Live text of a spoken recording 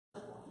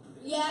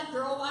Yeah,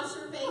 girl, wash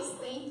your face.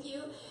 Thank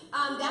you.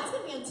 That's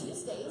going to be on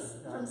Tuesdays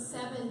from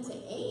 7 to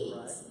 8.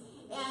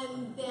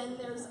 And then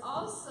there's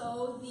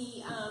also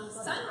the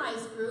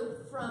Sunrise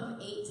group from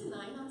 8 to 9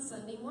 on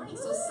Sunday morning.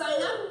 So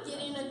sign up,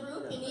 get in a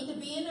group. You need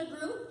to be in a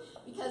group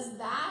because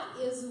that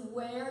is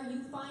where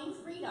you find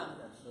freedom,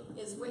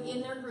 is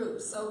in their group.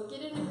 So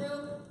get in a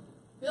group,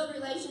 build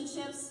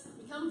relationships,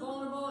 become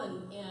vulnerable,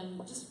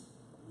 and just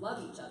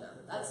love each other.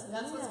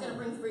 That's what's going to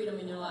bring freedom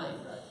in your life.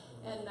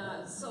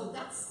 And so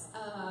that's,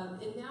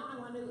 and now I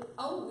want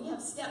to, we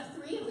have step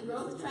 3 of the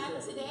growth track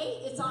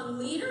today. It's on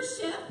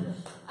leadership.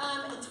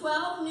 At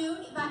 12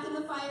 noon, back in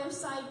the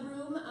fireside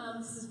room.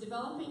 This is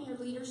developing your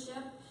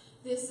leadership.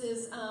 This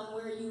is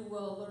where you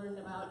will learn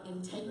about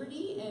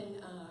integrity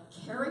and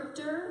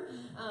character.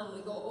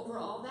 We go over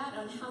all that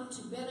on how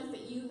to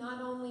benefit you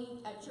not only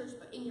at church,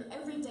 but in your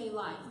everyday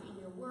life, in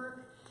your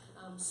work,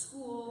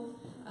 school,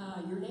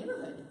 your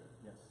neighborhood.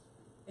 Yes.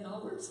 It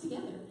all works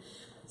together.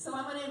 So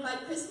I want to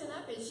invite Kristen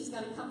up, and she's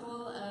got a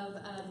couple of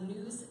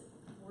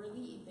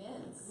news-worthy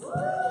events.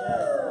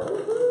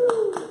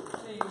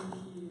 Thank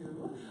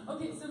you.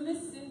 Okay, so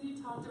Miss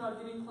Cindy talked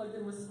about getting plugged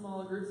in with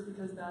small groups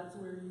because that's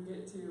where you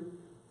get to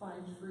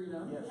find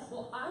freedom. Yes.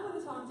 Well, I want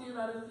to talk to you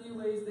about a few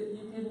ways that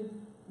you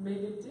can make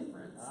a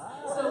difference.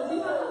 So we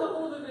have a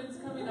couple of events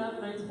coming up,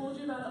 and I told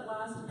you about it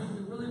last week.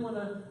 We really want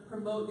to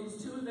promote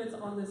these 2 events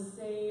on the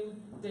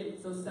same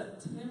date. So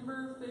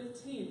September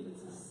 15th,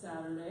 it's a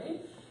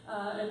Saturday.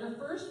 And the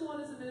first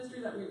one is a ministry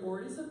that we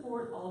already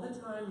support all the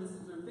time. This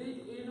is a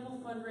big annual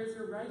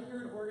fundraiser right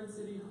here in Oregon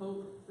City.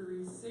 Hope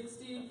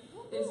 360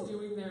 is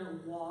doing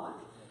their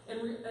walk.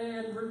 And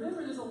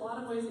remember, there's a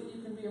lot of ways that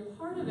you can be a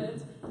part of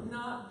it,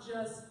 not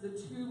just the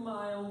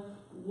 2-mile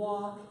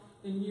walk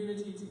in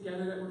unity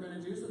together that we're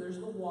going to do. So there's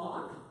the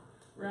walk,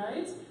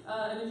 right?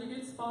 And if you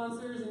get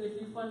sponsors and if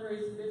you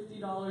fundraise $50,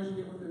 you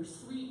get one of their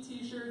sweet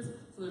t-shirts.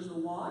 So there's the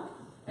walk.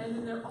 And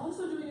then they're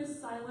also doing a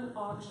silent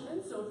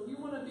auction. So if you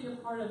want to be a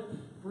part of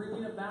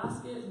bringing a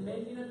basket,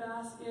 making a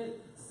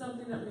basket,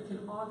 something that we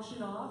can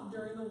auction off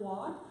during the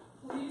walk,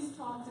 please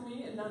talk to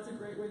me, and that's a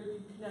great way to be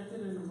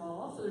connected and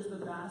involved. So there's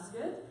the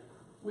basket,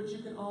 which you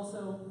can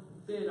also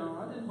bid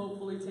on and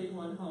hopefully take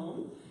one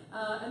home.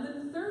 And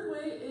then the third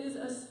way is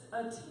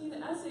a teen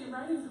essay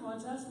writing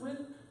contest with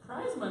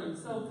prize money.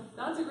 So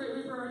that's a great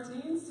way for our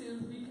teens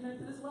to be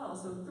connected as well.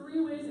 So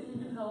 3 ways that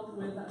you can help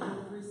with that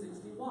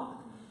 360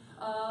 walk.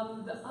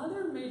 The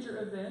other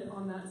major event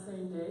on that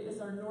same day is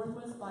our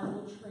Northwest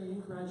Bible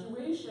Training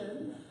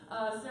graduation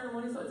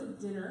ceremony. So it's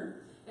a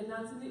dinner, and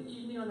that's in the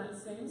evening on that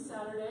same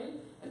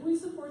Saturday. And we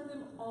support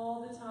them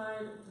all the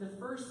time. The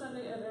first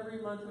Sunday of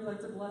every month, we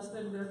like to bless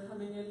them. They're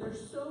coming in. They're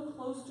so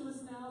close to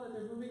us now that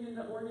they're moving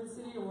into Oregon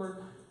City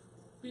or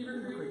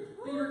Beaver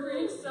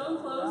Creek, so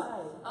close.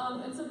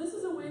 And so this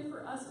is a way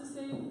for us to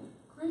say,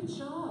 great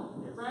job,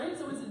 right?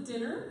 So it's a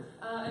dinner,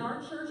 and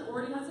our church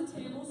already has a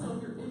table, so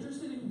if you're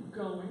interested in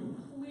going,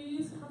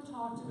 please come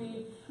talk to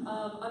me.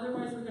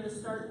 Otherwise, we're going to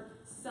start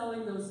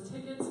selling those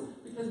tickets,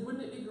 because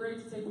wouldn't it be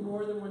great to take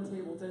more than one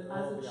table? As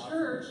a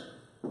church,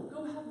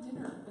 go have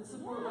dinner and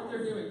support what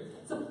they're doing.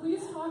 So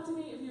please talk to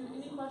me if you have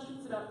any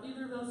questions about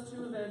either of those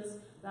 2 events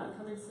that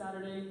coming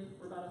Saturday.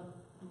 We're about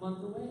a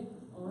month away.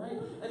 All right.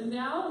 And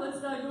now let's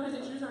go ahead and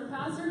introduce our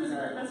pastor who has a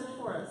great message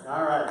for us.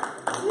 All right.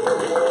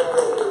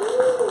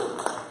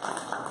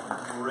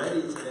 I'm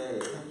ready today.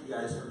 Thank you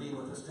guys for being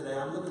with us today.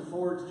 I'm looking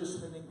forward to just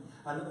spending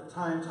another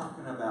time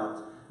talking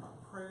about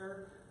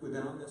prayer. We've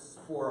been on this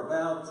for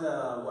about,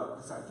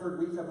 this is our 3rd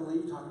week, I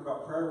believe, talking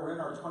about prayer. We're in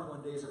our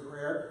 21 days of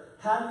prayer.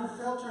 Have you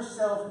felt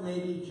yourself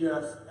maybe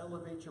just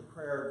elevate your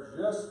prayer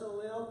just a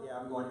little? Yeah,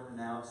 I'm going in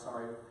and out.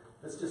 Sorry.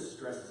 That's just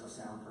stress as a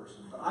sound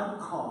person. But I'm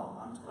calm.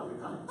 I'm totally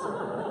calm.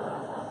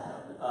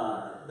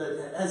 But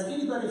has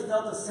anybody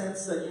felt a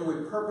sense that, we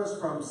purpose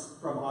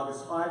from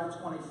August 5 to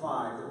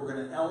 25 that we're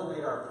going to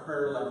elevate our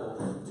prayer level?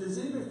 Does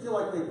anybody feel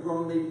like they've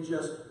grown maybe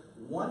just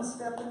one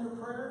step into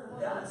prayer?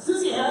 Yeah,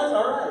 Susie has.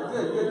 All right,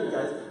 good, you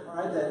guys. All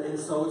right, and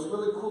so it's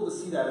really cool to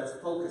see that it's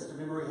focused.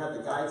 Remember, we have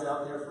the guides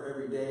out there for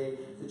every day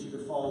that you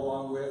could follow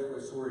along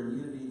with. So we're in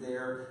unity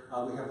there.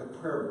 We have the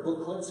prayer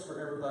booklets for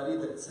everybody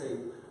that say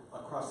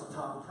across the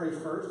top, pray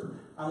first.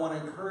 I want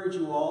to encourage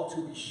you all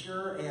to be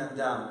sure and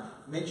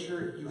make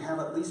sure you have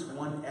at least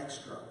one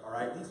extra. All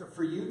right, these are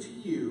for you to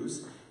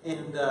use.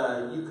 And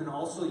you can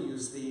also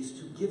use these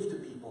to give to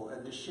people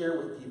and to share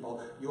with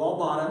people. You all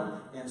bought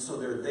them, and so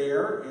they're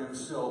there. And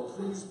so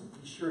please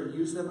be sure and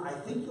use them. I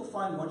think you'll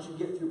find once you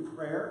get through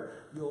prayer,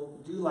 you'll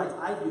do like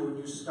I do and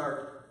you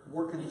start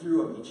working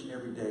through them each and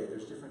every day.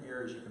 There's different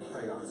areas you can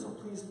pray on. So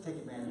please take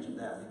advantage of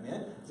that.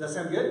 Amen? Does that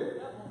sound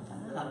good?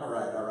 All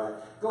right.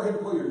 Go ahead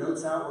and pull your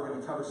notes out. We're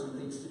going to cover some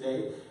things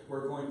today.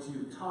 We're going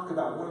to talk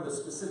about one of the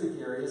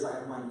specific areas. I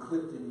have mine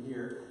clipped in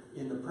here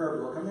in the prayer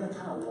book. I'm going to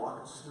kind of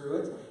walk us through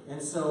it.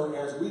 And so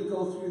as we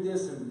go through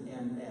this and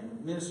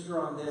minister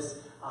on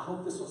this, I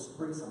hope this will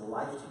bring some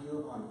life to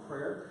you on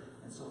prayer.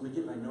 And so let me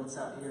get my notes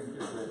out here and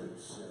get ready.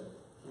 So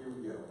here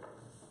we go.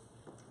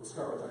 We'll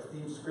start with our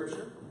theme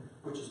scripture,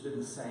 which has been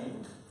the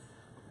same.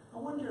 I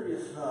wonder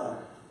if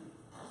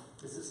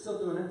Is it still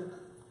doing it?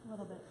 A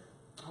little bit.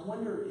 I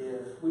wonder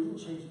if we didn't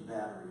change the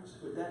batteries.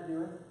 Would that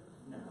do it?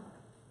 No.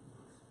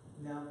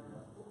 No?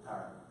 All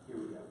right, here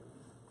we go.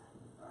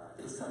 All right,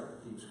 let's start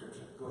with the theme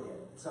scripture. Go ahead.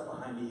 It's up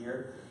behind me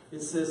here.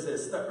 It says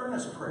this: the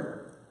earnest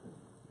prayer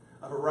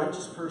of a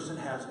righteous person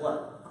has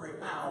what?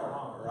 Great power.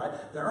 All right?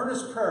 The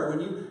earnest prayer,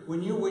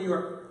 when you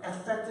are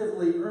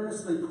effectively,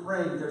 earnestly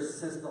praying, there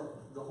says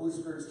the Holy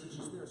Spirit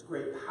teaches there's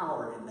great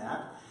power in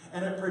that.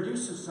 And it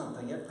produces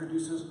something. It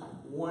produces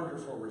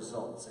wonderful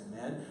results.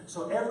 Amen?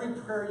 So every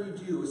prayer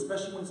you do,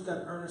 especially when it's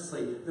done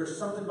earnestly, there's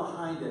something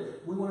behind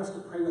it. We want us to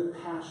pray with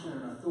passion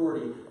and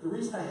authority. The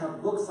reason I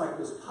have books like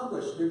this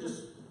published, they're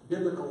just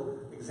biblical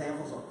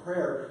examples of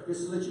prayer,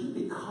 is so that you can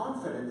be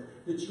confident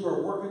that you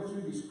are working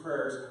through these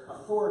prayers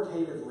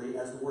authoritatively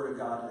as the Word of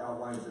God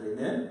outlines it.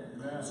 Amen?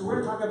 Amen. So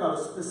we're going to talk about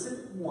a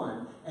specific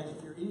one. And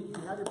if you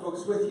have your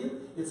books with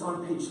you, it's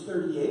on page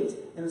 38,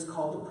 and it's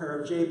called the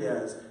Prayer of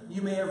Jabez.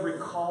 You may have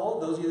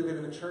recalled, those of you that have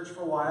been in the church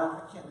for a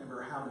while, I can't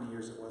remember how many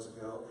years it was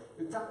ago,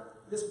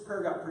 this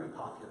prayer got pretty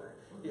popular.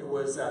 It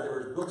was there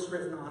were books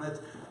written on it,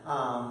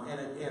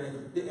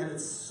 and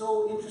it's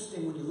so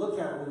interesting when you look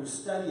at it, when you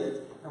study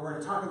it, and we're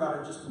going to talk about it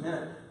in just a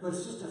minute. But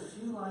it's just a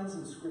few lines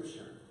in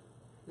Scripture.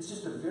 It's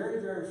just a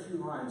very, very few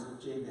lines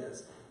with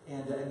Jabez,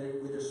 and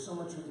there's so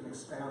much we can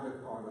expound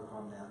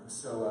upon them.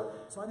 So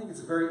I think it's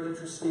very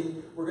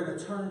interesting. We're going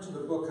to turn to the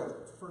book of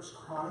 1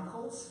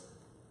 Chronicles,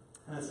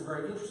 and it's a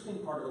very interesting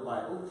part of the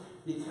Bible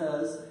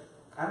because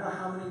I don't know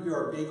how many of you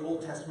are big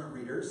Old Testament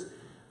readers.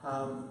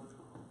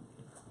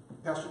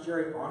 Pastor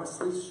Jerry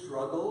honestly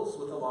struggles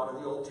with a lot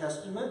of the Old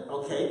Testament.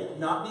 Okay,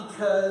 not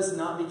because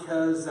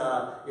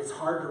it's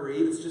hard to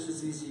read. It's just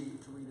as easy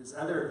to read as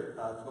other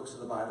books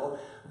of the Bible.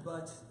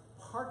 But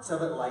parts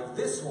of it, like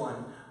this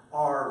one,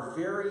 are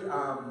very.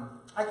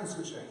 I can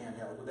switch to a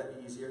handheld. Would that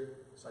be easier?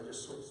 So I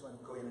just switch so I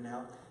can go in and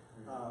out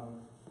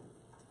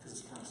because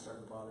it's kind of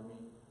starting to bother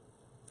me.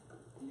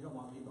 You don't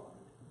want me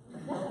bothered.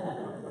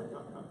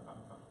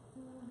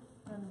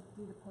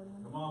 Do the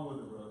podium. Come on with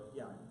it, brother.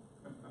 Yeah.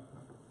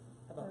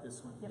 How about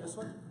this one? Yep. This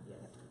one? Yeah.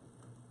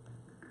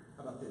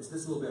 How about this?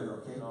 This is a little better,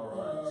 okay? All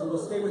right. So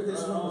we'll stay with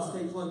this one. We'll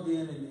stay plugged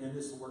in, and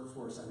this will work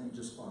for us, I think,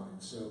 just fine.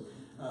 So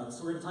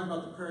we're going to talk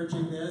about the prayer of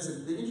Jabez.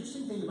 And the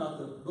interesting thing about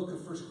the book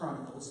of 1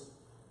 Chronicles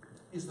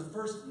is the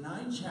first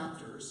 9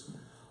 chapters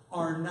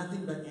are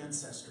nothing but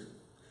ancestry.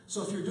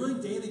 So if you're doing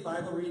daily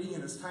Bible reading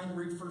and it's time to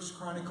read 1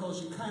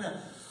 Chronicles, you kind of,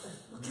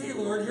 okay,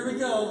 Lord, here we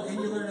go.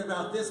 And you learn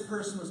about this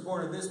person was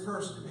born of this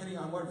person, depending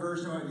on what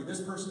version it might be.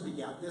 This person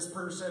begat this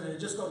person, and it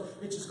just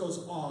goes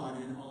on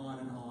and on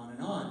and on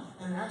and on.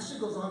 And it actually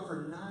goes on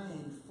for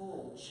 9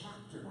 full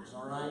chapters,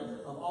 all right,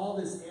 of all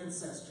this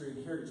ancestry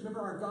and heritage.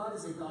 Remember, our God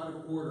is a God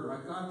of order.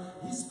 Our God,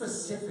 He's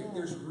specific.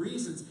 There's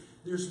reasons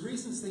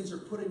things are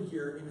put in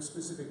here in a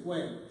specific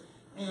way.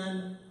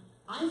 And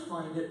I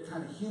find it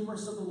kind of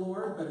humorous of the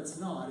Lord, but it's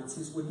not. It's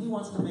when He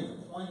wants to make a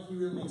point, He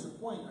really makes a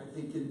point, I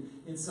think,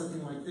 in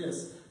something like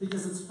this.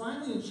 Because it's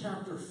finally in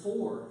chapter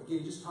 4. Again,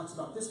 He just talks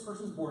about this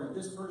person's born of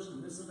this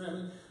person, this is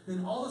family.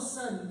 Then all of a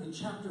sudden, in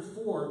chapter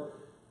 4,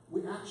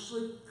 we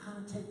actually kind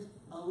of take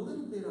a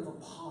little bit of a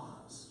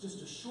pause,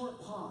 just a short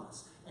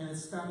pause. And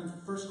it's found in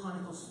 1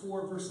 Chronicles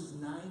 4, verses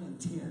 9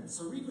 and 10.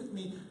 So read with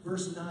me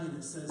verse 9.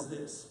 It says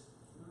this.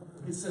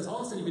 It says, all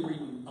of a sudden you've been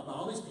reading about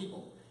all these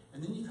people.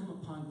 And then you come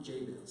upon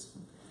Jabez.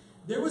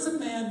 There was a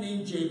man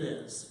named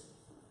Jabez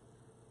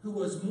who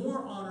was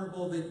more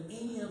honorable than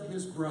any of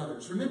his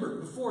brothers. Remember,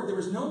 before, there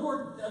was no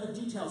more other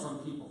details on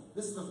people.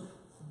 This is the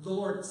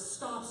Lord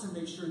stops and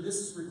makes sure this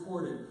is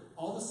recorded.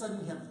 All of a sudden,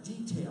 we have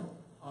detail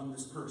on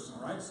this person,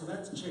 all right? So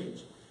that's a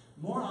change.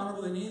 More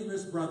honorable than any of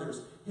his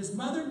brothers. His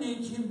mother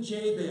named him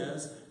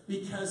Jabez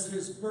because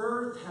his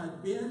birth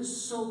had been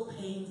so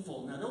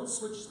painful. Now, don't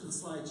switch to the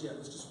slides yet.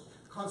 Let's just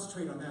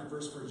concentrate on that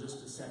verse for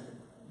just a second.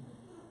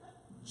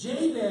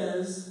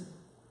 Jabez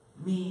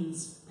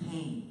means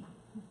pain.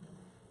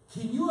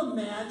 Can you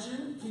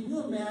imagine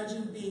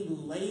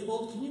being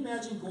labeled? Can you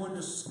imagine going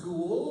to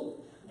school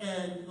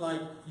and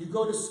like you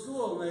go to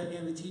school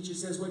and the teacher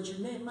says, "What's your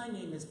name?" "My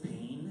name is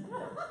Pain."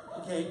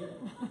 Okay,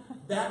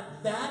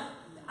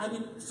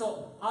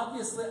 so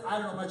obviously I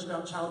don't know much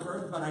about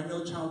childbirth, but I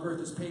know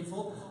childbirth is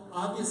painful.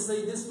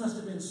 Obviously, this must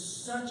have been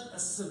such a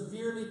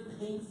severely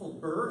painful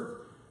birth.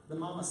 The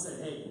mama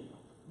said, "Hey,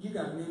 you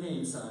got a new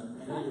name,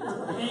 son, and it is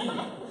Pain."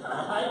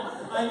 Right?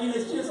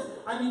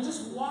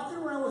 Just walking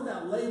around with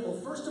that label.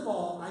 First of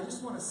all, I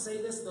just want to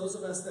say this, those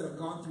of us that have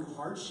gone through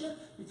hardship,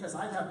 because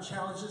I've had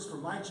challenges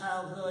from my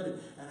childhood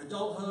and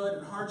adulthood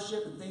and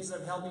hardship and things that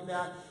have held me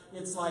back.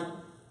 It's like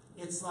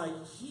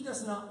He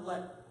does not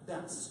let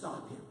that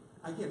stop Him.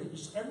 I get it.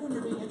 Everyone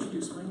you're being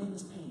introduced, "My name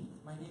is Pain.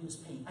 My name is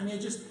Pain."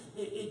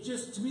 It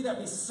just to me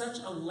that'd be such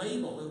a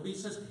label. It'd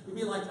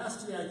be like us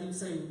today, I think,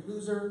 saying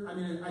loser. I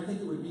think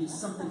it would be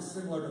something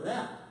similar to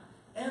that.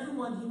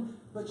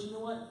 But you know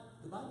what?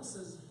 The Bible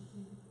says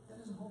that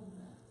doesn't hold him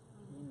back.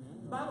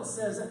 The Bible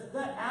says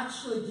that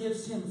actually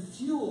gives him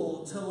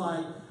fuel to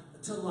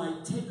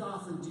take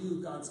off and do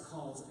God's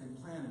calls and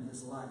plan in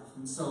his life.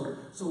 And so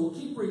we'll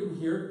keep reading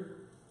here.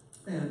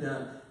 And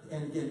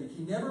And again,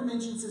 he never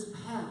mentions his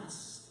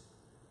past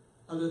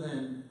other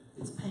than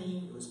it's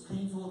pain, it was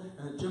painful,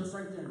 and it jumps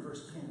right there in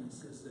verse 10. It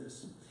says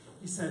this.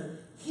 He said,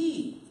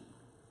 he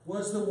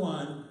was the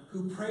one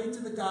who prayed to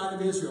the God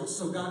of Israel.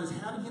 So God is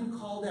having him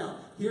called out.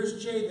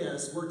 Here's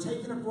Jabez. We're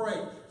taking a break.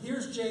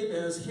 Here's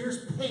Jabez.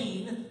 Here's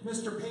Pain,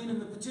 Mr. Pain in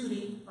the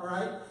patootie, all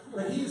right?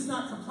 But he's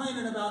not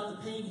complaining about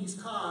the pain he's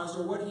caused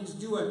or what he's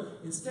doing.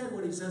 Instead,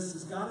 what he says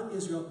is, God of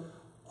Israel,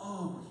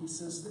 he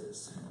says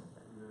this,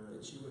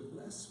 that you would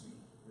bless me.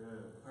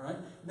 All right?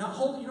 Now,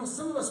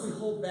 some of us, we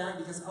hold back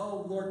because,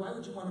 Lord, why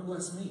would you want to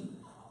bless me?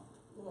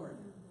 Lord,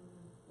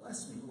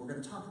 bless me. We're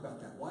going to talk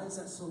about that. Why is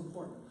that so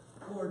important?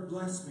 Lord,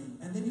 bless me.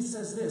 And then he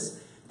says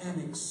this,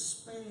 and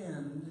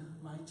expand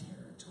my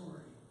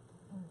territory.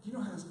 Do you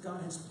know how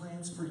God has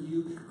plans for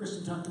you?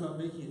 Kristen talked about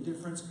making a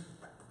difference.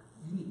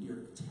 You need your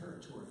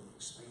territory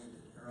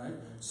expanded, all right?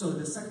 So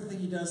the second thing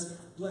he does,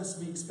 bless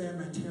me, expand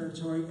my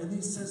territory. And then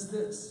he says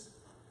this,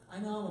 I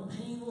know I'm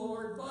a pain,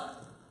 Lord,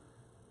 but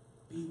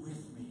be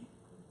with me,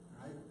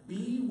 all right?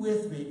 Be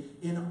with me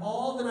in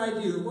all that I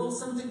do. Well,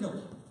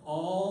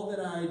 all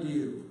that I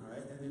do, all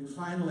right? And then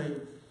finally,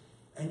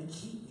 and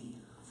keep me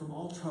from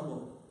all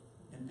trouble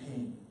and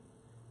pain.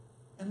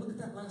 And look at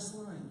that last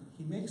line.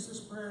 He makes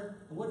this prayer,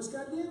 and what does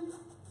God do?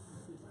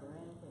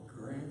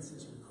 Grants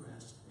his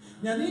request.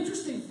 Now, the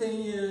interesting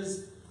thing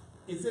is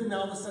then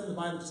now all of a sudden the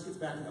Bible just gets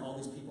back into all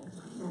these people.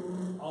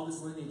 All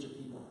this lineage of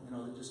people,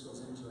 that just goes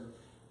into it.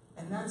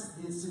 And that's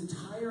this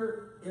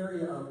entire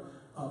area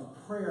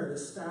of prayer,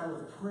 this style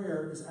of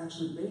prayer is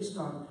actually based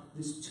on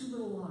these two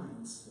little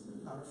lines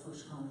out of 1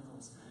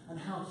 Chronicles. And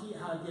how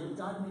again,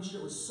 God made sure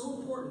it was so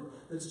important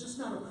that it's just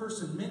not a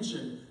person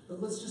mentioned, but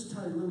let's just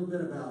tell you a little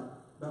bit about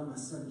my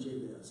son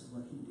Jabez and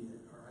what he did.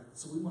 All right,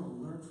 so we want to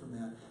learn from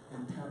that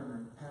and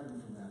pattern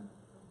from that.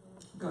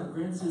 God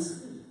grants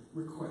his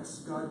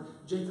requests.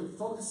 Jacob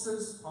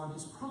focuses on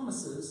his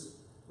promises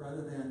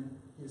rather than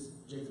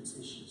Jacob's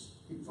issues.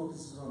 He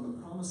focuses on the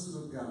promises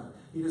of God.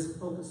 He doesn't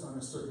focus on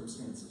his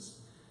circumstances.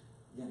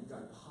 Again,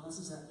 God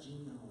pauses that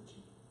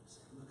genealogy.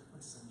 Say, look at my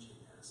son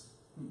Jabez.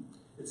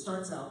 It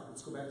starts out,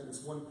 let's go back to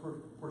this one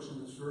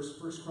portion of this verse,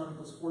 1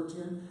 Chronicles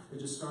 4:10. It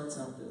just starts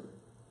out there.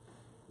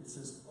 It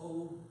says,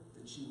 oh,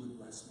 that you would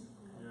bless me.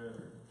 Yeah.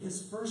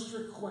 His first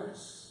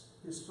request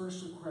is,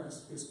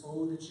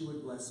 oh, that you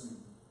would bless me.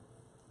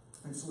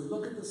 And so we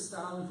look at the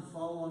style. If you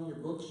follow along your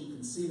books, you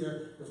can see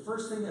there. The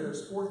first thing,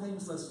 there's 4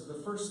 things listed.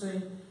 The first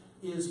thing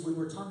is when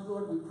we're talking to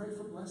Lord, we pray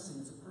for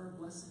blessing. It's a prayer of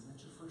blessing.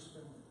 That's your first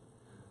feeling.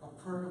 A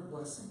prayer of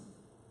blessing.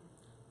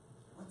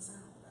 What's that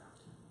all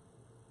about?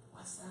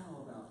 What's that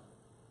all about?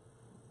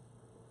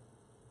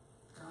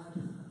 God,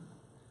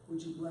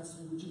 would you bless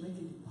me? Would you make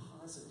a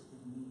deposit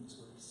in me, is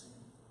what he's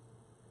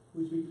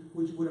saying.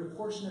 Would a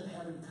portion of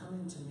heaven come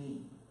into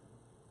me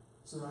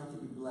so that I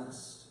could be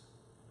blessed?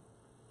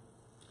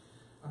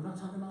 I'm not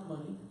talking about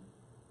money.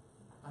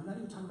 I'm not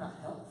even talking about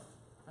health.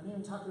 I'm not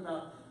even talking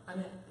about,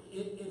 I'm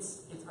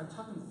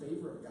talking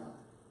favor of God.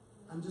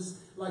 I'm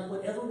just, like,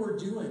 whatever we're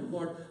doing,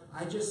 Lord,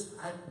 I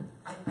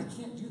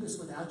can't do this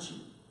without you.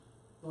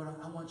 Lord,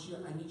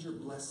 I need your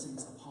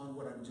blessings upon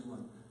what I'm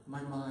doing.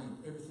 My mind,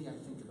 everything I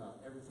think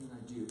about, everything I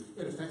do.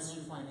 It affects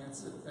your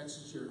finances, it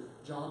affects your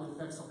job, it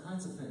affects all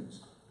kinds of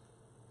things.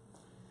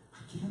 I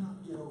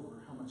cannot get over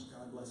how much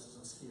God blesses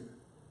us here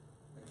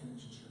at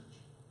Connection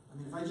Church. I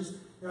mean, if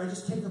I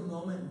just take a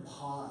moment and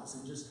pause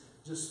and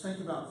just think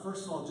about,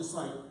 first of all, just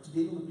like to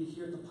be able to be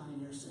here at the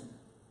Pioneer Center.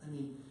 I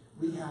mean,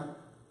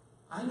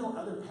 I know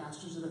other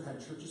pastors that have had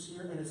churches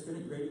here, and it's been a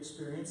great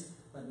experience,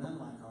 but none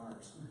like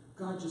ours.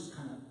 God just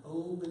kind of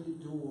opened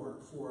the door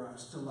for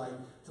us to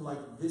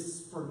like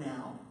this for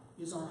now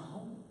is our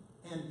home.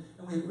 And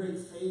we have great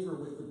favor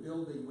with the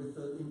building, with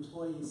the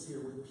employees here,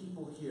 with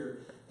people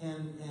here,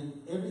 and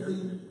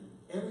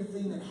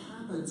everything that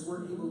happens,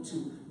 we're able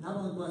to not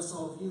only bless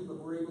all of you, but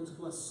we're able to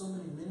bless so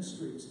many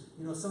ministries.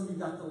 Some of you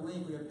got the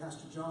link. We have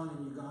Pastor John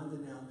in Uganda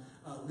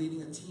now,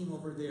 leading a team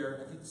over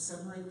there. I think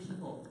 7 or 8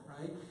 people,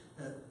 right?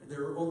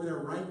 They're over there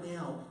right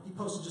now. He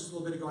posted just a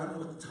little bit ago. I don't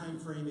know what the time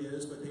frame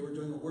is, but they were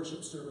doing a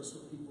worship service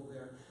with people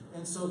there.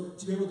 And so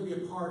to be able to be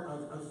a part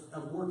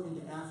of work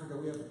into Africa,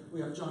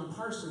 we have John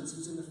Parsons,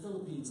 who's in the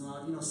Philippines,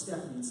 and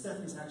Stephanie. And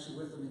Stephanie's actually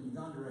with them in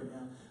Uganda right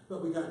now.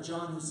 But we got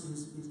John, who's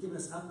giving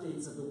us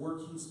updates of the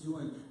work he's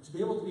doing. To be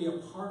able to be a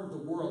part of the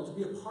world,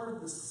 to be a part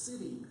of the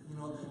city,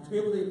 to be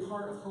able to be a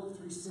part of Hope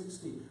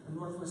 360, a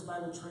Northwest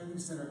Bible Training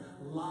Center,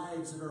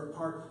 lives that are a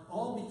part,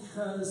 all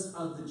because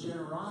of the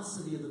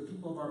generosity of the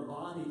people of our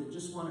body that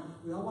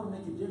we all want to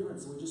make a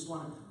difference. We just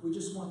want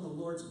the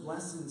Lord's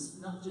blessings,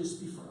 not just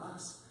be for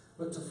us,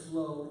 but to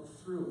flow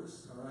through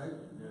us, all right?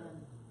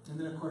 Yeah. And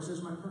then, of course,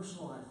 there's my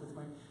personal life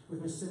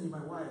with Miss Cindy,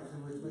 my wife,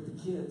 and with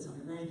the kids and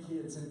the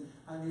grandkids. And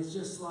I mean, it's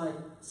just like,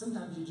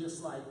 sometimes you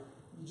just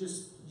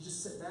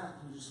sit back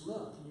and you just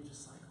look and you're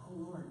just like, oh,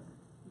 Lord,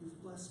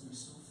 you've blessed me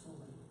so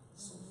fully,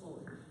 so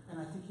fully. And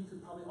I think you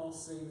could probably all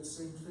say the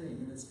same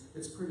thing, and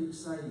it's pretty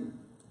exciting.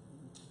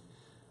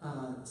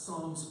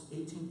 Psalms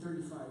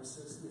 18:35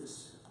 says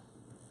this.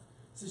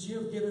 It says,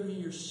 you have given me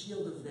your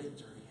shield of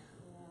victory.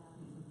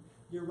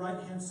 Your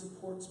right hand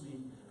supports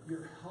me.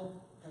 Your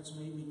help has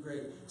made me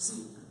great.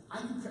 See,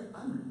 I'm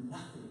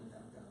nothing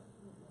without God.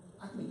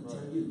 I can even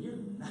tell you, you're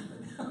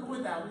nothing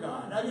without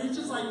God. I mean, it's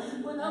just like,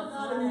 without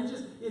God, I mean,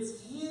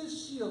 it's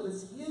His shield.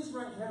 It's His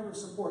right hand of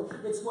support.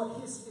 It's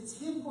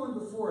Him going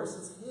before us.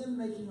 It's Him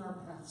making our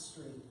path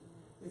straight.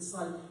 It's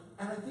like,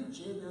 and I think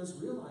Jabez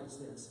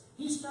realized this.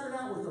 He started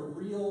out with a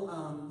real,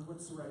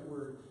 what's the right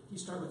word? He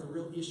started with a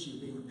real issue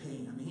being a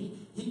pain. I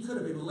mean, he could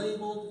have been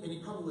labeled, and he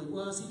probably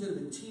was. He could have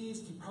been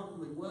teased. He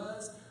probably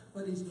was.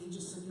 But he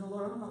just said, you know,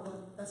 Lord,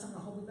 that's not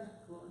going to hold me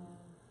back, Lord.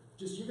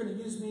 Just, you're going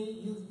to use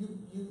me.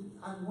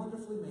 I'm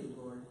wonderfully made,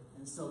 Lord.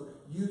 And so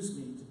use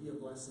me to be a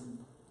blessing.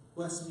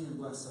 Bless me and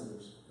bless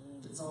others.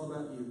 It's all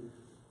about you.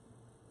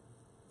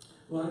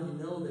 A lot of you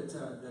know that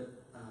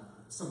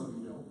some of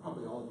you know,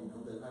 probably all of you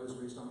know, that I was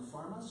raised on a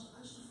farm. I was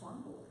just a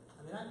farm boy.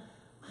 I mean,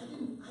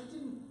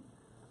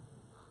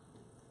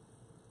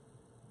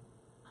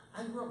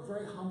 I grew up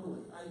very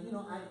humbly.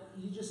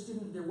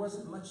 There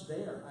wasn't much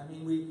there. I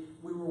mean, we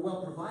were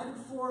well provided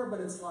for, but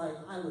it's like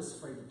I was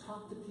afraid to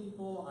talk to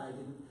people.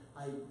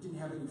 I didn't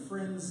have any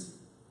friends.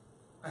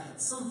 I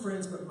had some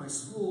friends, but my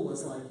school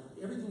was like,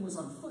 everything was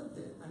on foot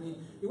then. I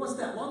mean, it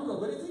wasn't that long ago,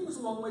 but everything was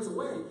a long ways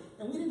away.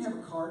 And we didn't have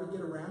a car to get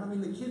around. I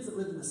mean, the kids that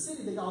lived in the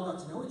city, they all got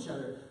to know each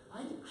other.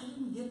 I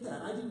didn't get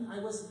that. I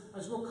was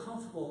real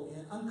uncomfortable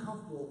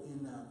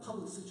in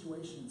public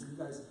situations. And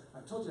you guys,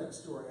 I've told you that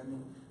story. I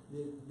mean,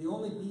 the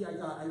only B I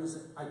got,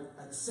 I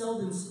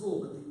excelled in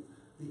school, but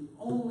the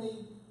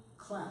only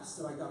class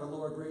that I got a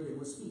lower grade in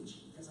was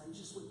speech, because I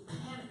just would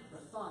panic the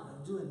thought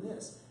of doing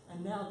this.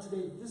 And now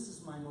today, this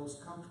is my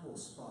most comfortable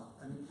spot.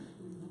 I mean,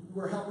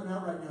 we're helping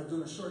out right now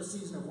doing a short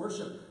season of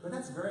worship, but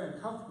that's very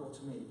uncomfortable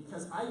to me,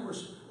 because I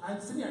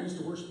used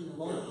to worship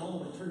alone at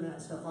home and turn that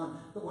stuff on.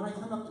 But when I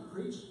come up to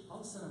preach,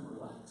 all of a sudden I'm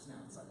relaxed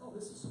now. It's like, oh,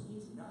 this is so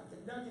easy. Now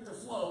I get to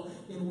flow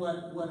in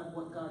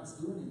what God's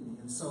doing in me.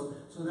 And so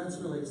that's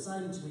really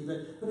exciting to me.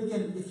 But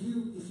again, if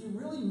you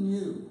really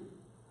knew,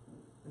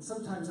 and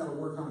sometimes that'll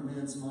work on a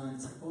man's mind,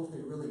 it's like, oh, if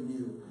they really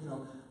knew. You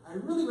know, I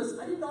didn't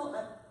know,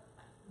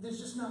 there's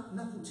just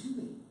nothing to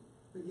me.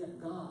 But yet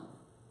God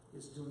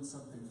is doing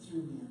something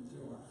through me and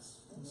through us.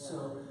 And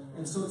so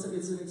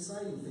it's an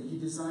exciting thing.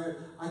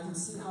 I can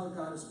see how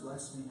God has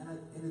blessed me,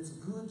 and it's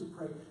good to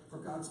pray for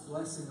God's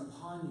blessing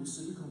upon you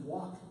so you can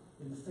walk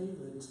in the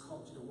favor that He's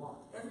called you to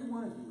walk. Every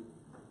one of you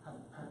have a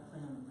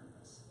plan and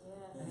purpose.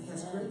 And He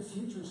has great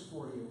futures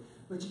for you.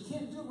 But you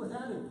can't do it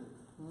without Him.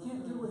 You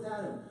can't do it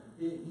without Him.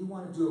 You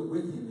want to do it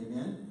with Him.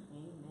 Amen?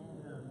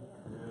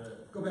 Amen.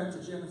 Go back to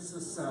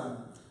Genesis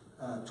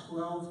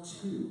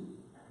 12:2.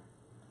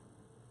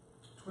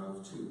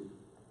 12:2.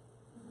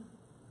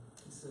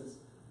 He says,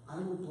 I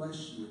will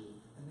bless you.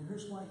 And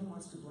here's why He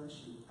wants to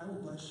bless you. I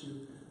will bless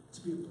you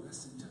to be a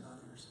blessing to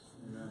others.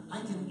 Amen. I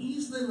can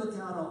easily look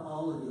out on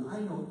all of you. I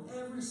know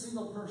every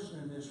single person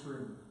in this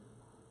room.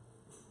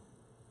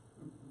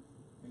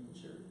 Making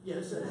sure?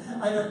 Yes.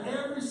 I know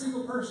every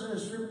single person in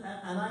this room,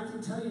 and I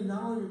can tell you,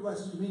 not only are you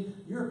blessed to me,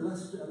 you're a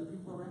blessing to other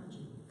people around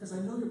you. Because I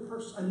know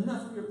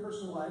enough of your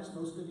personal lives,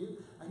 most of you.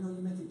 I know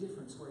you make a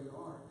difference where you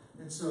are.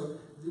 And so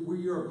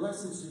you're a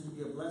blessing, so you can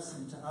be a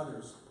blessing to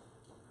others.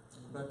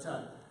 But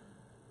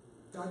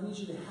God needs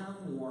you to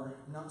have more,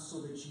 not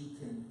so that you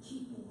can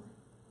keep more.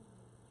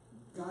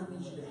 God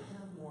needs you to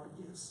have more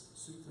gifts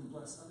so you can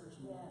bless others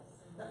more.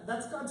 Yes.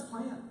 That's God's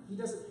plan.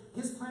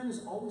 His plan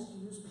is always to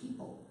use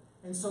people.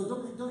 And so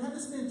don't have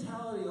this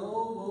mentality,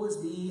 oh, woe is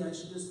me, I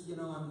should just,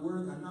 I'm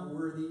not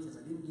worthy because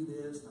I didn't do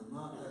this, and I'm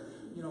not,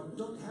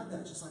 don't have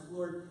that. Just like,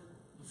 Lord,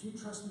 if you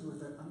trust me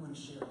with it, I'm going to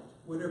share it.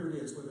 Whatever it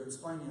is, whether it's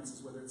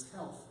finances, whether it's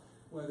health,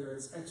 whether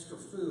it's extra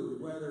food,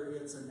 whether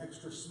it's an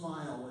extra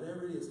smile,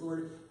 whatever it is,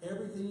 Lord,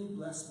 everything you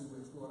bless me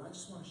with, Lord, I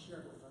just want to share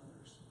it with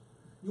others.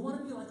 You want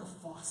to be like a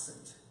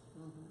faucet,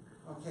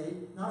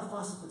 okay? Not a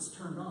faucet that's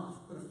turned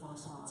off, but a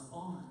faucet that's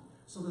on.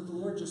 So that the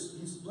Lord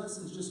His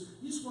blessings you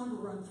just want to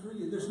run through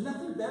you. There's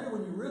nothing better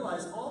when you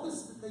realize all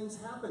these things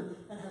happen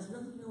and it has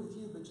nothing to do with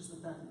you, but just the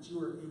fact that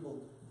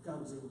God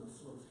was able to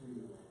flow through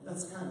you.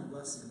 That's the kind of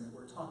blessing that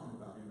we're talking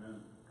about.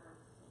 Amen.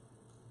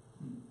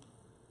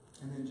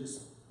 And then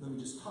let me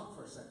just talk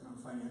for a second on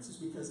finances,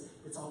 because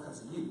it's all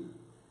because of you.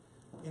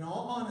 In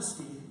all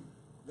honesty,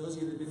 those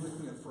of you that have been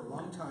with me for a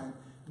long time,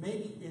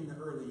 maybe in the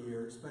early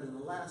years, but in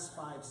the last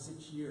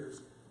 5-6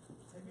 years,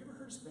 have you ever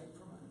heard us beg for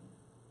money?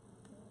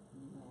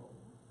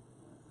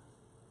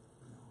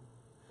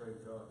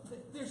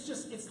 There's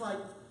it's like,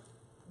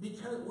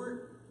 because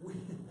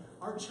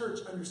our church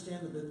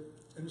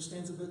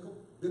understands a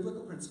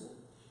biblical principle.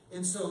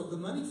 And so the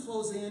money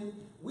flows in.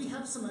 We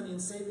have some money in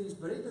savings,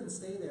 but it doesn't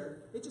stay there.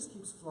 It just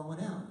keeps flowing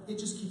out. It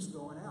just keeps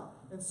going out.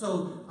 And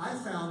so I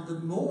found the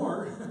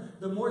more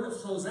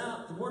that flows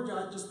out, the more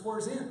God just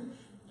pours in.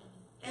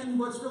 And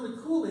what's really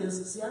cool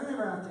is, I don't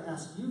ever have to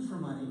ask you for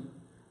money.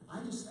 I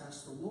just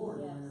ask the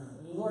Lord. Yes.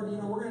 Lord,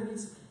 we're going to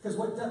need, because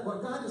what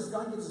God does,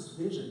 God gives us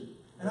vision.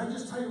 And I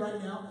just tell you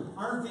right now,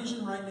 our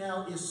vision right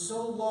now is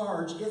so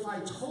large, if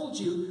I told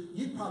you,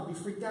 you'd probably be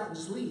freaked out and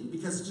just leave,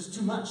 because it's just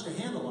too much to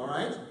handle, all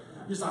right?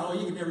 You're just like, oh,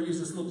 you can never use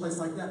this little place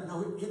like that.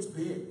 No, it's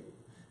big.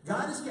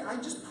 God is, I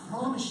just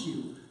promise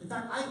you. In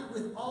fact,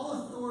 with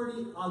all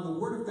authority on the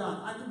Word of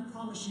God, I can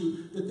promise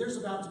you that there's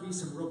about to be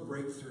some real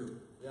breakthrough.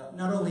 Yeah.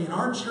 Not only in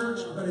our church,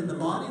 but in the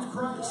body of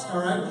Christ,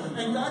 all right?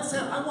 And God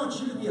said, I want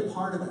you to be a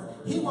part of it.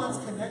 He wants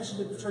Connection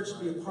to the church to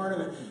be a part of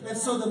it. And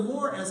so the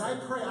more, as I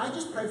pray, I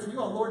just pray for you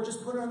all. Lord,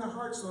 just put it on their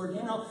hearts, Lord.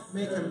 You know,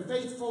 make them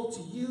faithful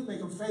to you. Make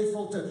them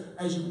faithful to,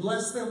 as you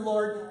bless them,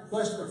 Lord.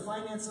 Bless their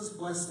finances.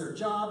 Bless their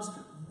jobs.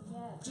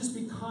 Just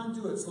be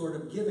conduits, Lord,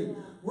 of giving.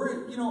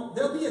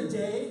 There'll be a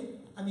day.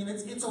 I mean,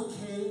 it's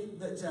okay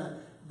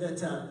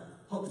that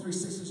Hope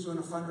 360 is doing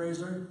a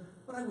fundraiser,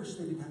 but I wish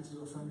they didn't have to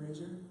do a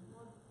fundraiser.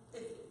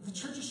 The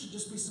churches should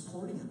just be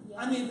supporting them.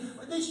 I mean,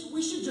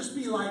 we should just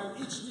be like,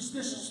 there should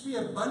just be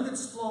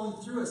abundance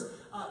flowing through us.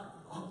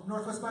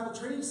 Northwest Bible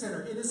Training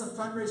Center, it is a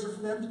fundraiser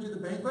for them to do the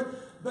banquet,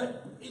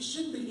 but it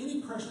shouldn't be any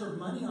pressure of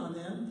money on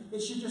them. We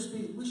should just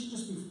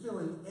be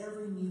filling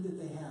every need that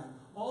they have.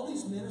 All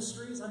these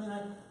ministries, I mean,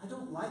 I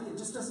don't like it. It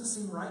just doesn't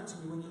seem right to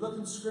me. When you look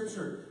in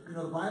Scripture,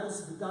 the Bible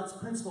says that God's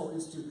principle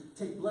is to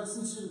take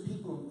blessings to the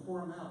people and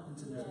pour them out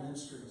into their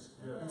ministries.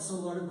 Yeah. And so,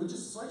 Lord, I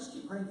just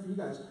keep praying for you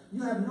guys.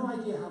 You have no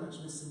idea how much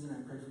Miss Cindy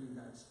and I pray for you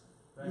guys.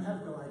 You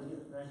have no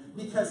idea.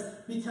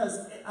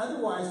 Because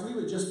otherwise we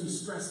would just be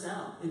stressed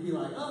out. It'd be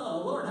like,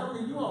 oh, Lord, how are we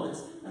going to do all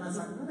this? And I was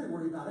like, don't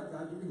worry about it,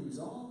 God. You're going to use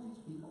all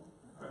these people.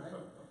 All right?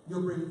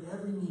 You'll bring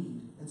every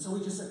need. And so we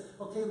just said,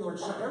 okay, Lord,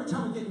 every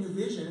time we get a new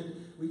vision,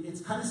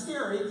 it's kind of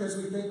scary because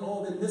we think,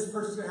 oh, then this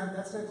person's going to have,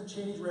 that's going to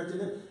change. We're going to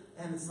do it.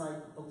 And it's like,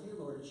 okay,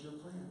 Lord, it's your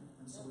plan.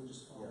 And so we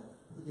just follow.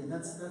 Again,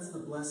 that's the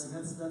blessing.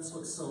 That's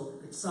what's so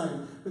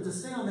exciting. But to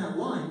stay on that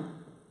line,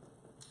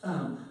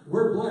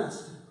 we're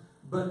blessed.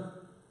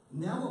 But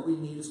now what we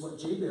need is what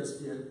Jabez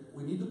did.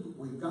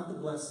 We've got the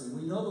blessing.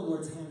 We know the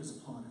Lord's hand is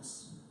upon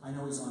us. I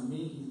know He's on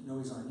me. I know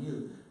He's on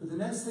you. But the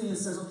next thing it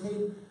says,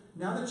 okay,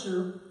 now that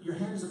your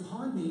hand is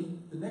upon me,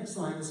 the next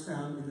line is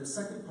found in the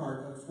second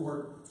part of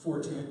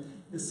 4:10.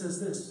 It says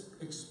this,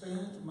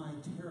 expand my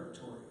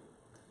territory.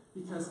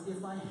 Because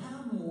if I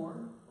have more,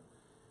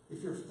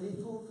 if you're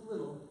faithful with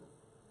little,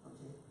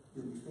 okay,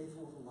 you'll be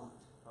faithful with a lot.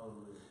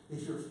 Hallelujah.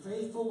 If you're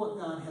faithful what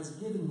God has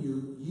given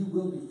you, you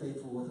will be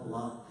faithful with a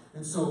lot.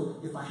 And so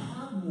if I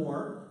have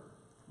more,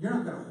 you're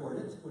not going to hoard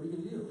it. What are you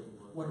going to do?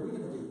 What are we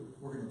going to do?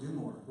 We're going to do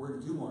more. We're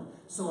going to do more.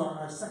 So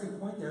our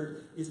second point there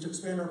is to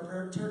expand our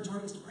prayer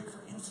territory, is to pray for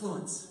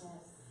influence.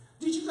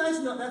 Did you guys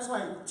know, that's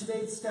why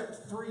today's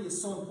step 3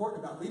 is so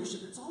important about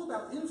leadership. It's all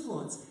about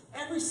influence.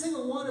 Every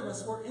single one of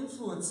us, we're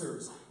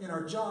influencers in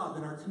our job,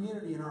 in our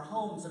community, in our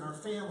homes, in our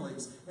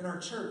families, in our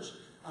church,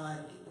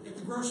 at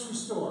the grocery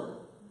store.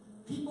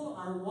 People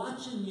are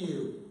watching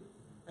you,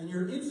 and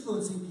you're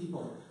influencing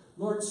people.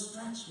 Lord,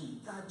 stretch me.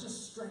 God,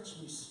 just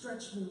stretch me.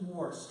 Stretch me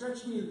more.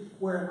 Stretch me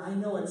where I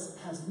know it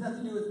has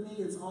nothing to do with me.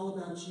 It's all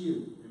about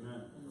you.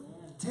 Amen.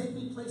 Take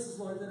me places,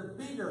 Lord, that are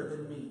bigger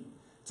than me.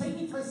 Take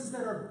me places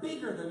that are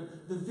bigger than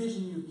the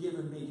vision you've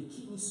given me to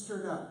keep me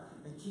stirred up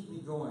and keep me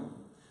going.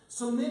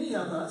 So many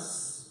of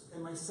us,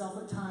 and myself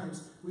at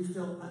times, we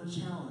feel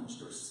unchallenged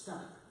or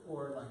stuck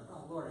or like,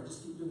 oh, Lord, I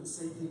just keep doing the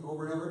same thing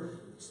over and over.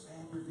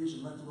 Expand your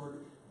vision. Let the Lord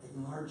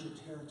enlarge your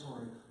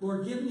territory.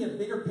 Lord, give me a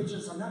bigger picture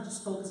so I'm not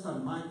just focused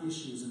on my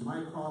issues and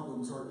my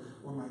problems or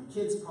my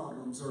kids'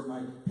 problems or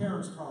my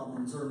parents'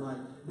 problems or my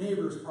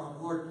neighbor's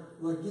problems.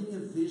 Lord, give me a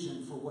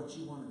vision for what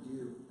you want to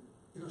do.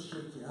 It'll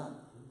shake you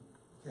up.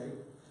 Okay?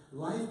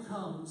 Life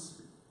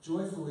comes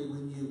joyfully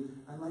when you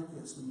lean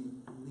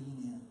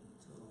in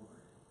to the Lord.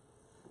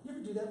 You ever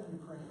do that when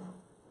you pray?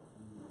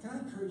 Can I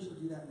encourage you to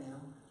do that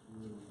now?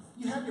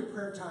 You have your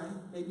prayer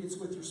time. Maybe it's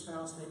with your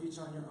spouse. Maybe it's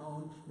on your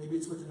own. Maybe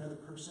it's with another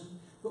person.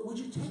 But would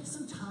you take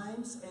some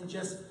times and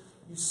just,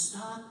 you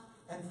stop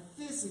and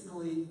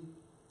physically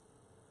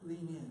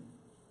lean in?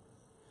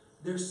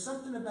 There's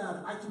something about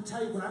it. I can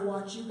tell you when I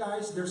watch you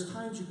guys, there's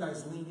times you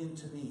guys lean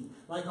into me.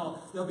 Like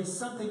there'll be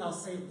something I'll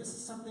say, this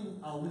is something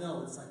I'll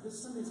know. It's like, this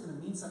is something that's going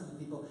to mean something to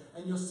people.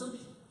 And you'll see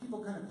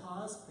people kind of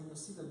pause and you'll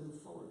see them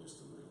move forward just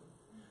a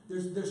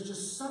little. There's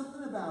just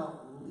something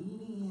about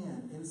leaning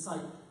in. And it's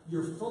like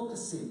you're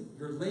focusing,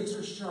 you're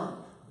laser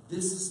sharp.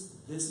 This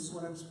is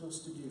what I'm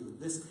supposed to do.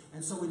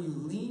 And so when you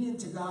lean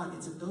into God,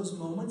 it's at those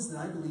moments that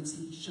I believe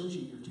He shows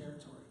you your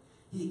territory.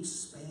 He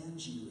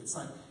expands you. It's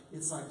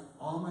like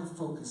all my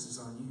focus is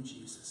on you,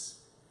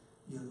 Jesus.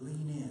 You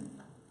lean in.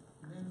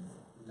 Amen?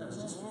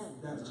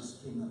 That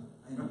just came up.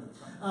 I know.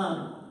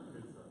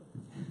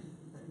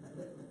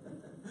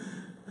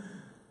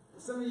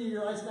 Some of you,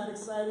 your life's not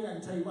exciting. I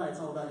can tell you why. It's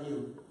all about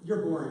you.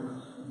 You're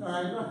boring. All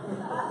right?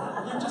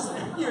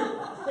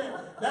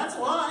 That's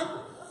why.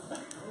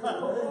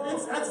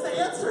 That's the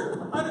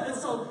answer.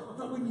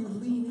 But when you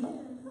lean in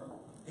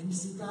and you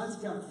see God's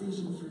got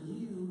vision for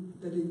you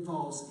that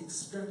involves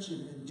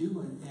stretching and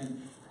doing,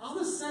 and all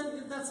of a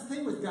sudden, that's the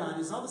thing with God,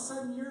 is all of a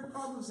sudden your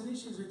problems and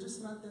issues are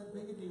just not that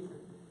big a deal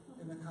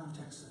in the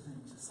context of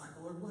things. It's like,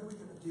 Lord, what are we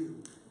going to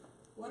do?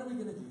 What are we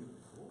going to do?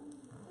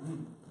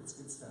 That's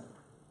good stuff.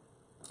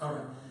 All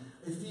right.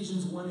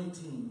 Ephesians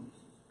 1:18.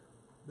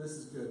 This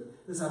is good.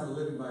 This is out of the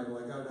Living Bible.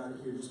 I got it out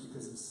of here just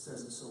because it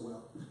says it so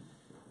well.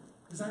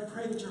 Because I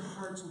pray that your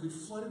hearts will be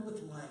flooded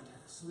with light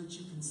so that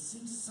you can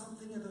see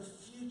something of the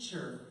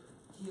future.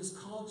 He has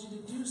called you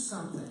to do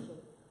something.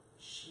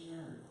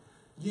 Share.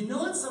 You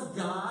know it's of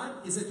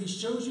God is if He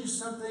shows you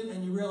something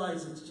and you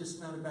realize it's just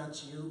not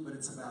about you, but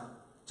it's about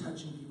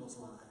touching people's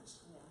lives.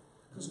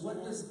 Because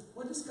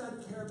what does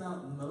God care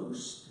about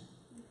most?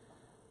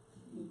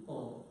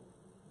 People.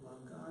 Love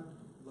God.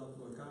 Love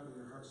Lord God with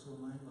your heart, soul,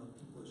 mind. Love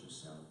people as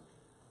yourself.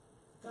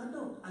 God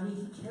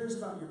He cares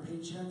about your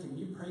paycheck and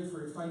you pray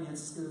for your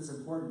finances because it's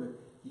important, but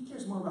He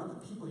cares more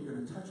about the people you're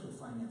going to touch with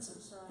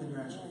finances than your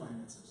actual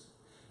finances.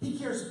 He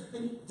cares,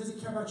 and does He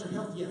care about your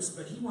health? Yes,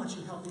 but He wants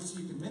you healthy so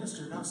you can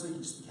minister, not so you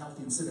can just be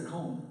healthy and sit at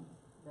home.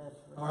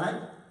 All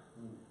right?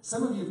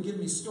 Some of you have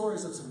given me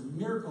stories of some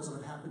miracles that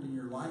have happened in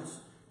your life,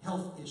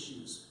 health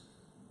issues.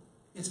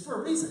 It's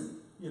for a reason.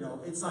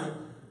 It's like,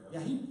 yeah,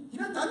 He's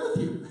not done with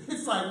you.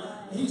 It's like,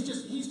 He's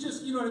just,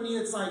 you know what I mean?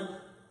 It's like,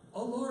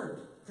 oh Lord.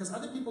 Because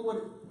other people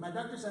my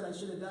doctor said I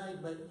should have died,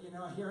 but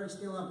here I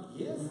still am.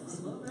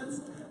 Yes, well,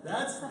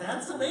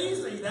 that's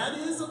amazing. That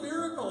is a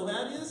miracle.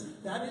 That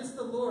is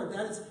the Lord.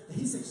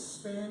 He's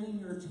expanding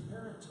your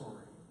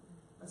territory.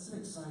 That's an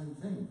exciting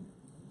thing.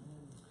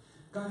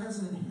 God has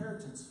an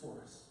inheritance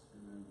for us.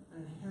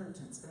 An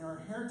inheritance. And our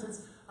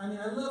inheritance, I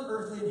love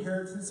earthly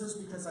inheritances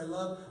because I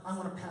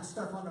want to pass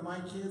stuff on to my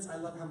kids. I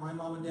love how my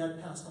mom and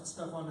dad passed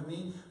stuff on to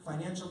me.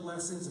 Financial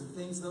blessings and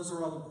things, those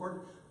are all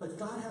important. But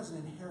God has an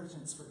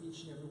inheritance for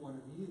each and every one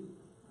of you.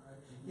 All right?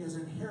 He has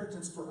an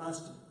inheritance for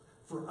us,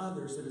 for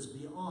others, that is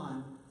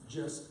beyond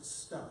just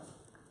stuff.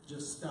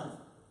 Just stuff.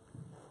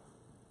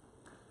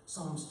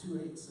 Psalms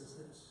 2:8 says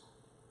this.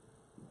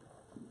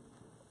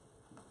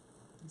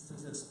 It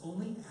says this,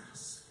 only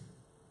ask,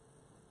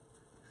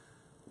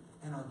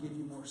 and I'll give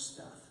you more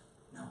stuff.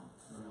 No.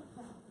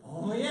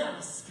 Only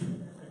ask.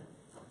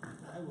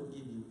 I will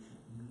give you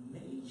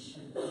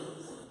nations.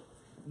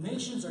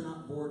 Nations are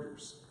not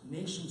borders.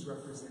 Nations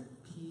represent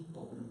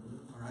people.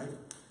 All right?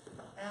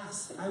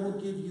 Ask. I will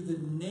give you the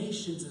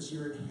nations as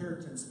your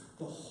inheritance.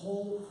 The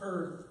whole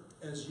earth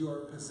as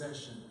your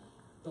possession.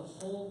 The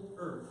whole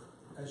earth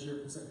as your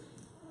possession.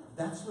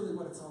 That's really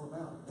what it's all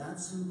about.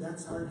 That's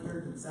our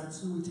inheritance.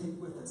 That's who we take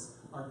with us.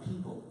 Our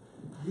people.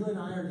 You and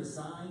I are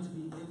designed to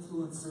be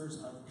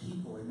influencers of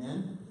people.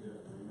 Amen? Yeah,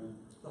 amen.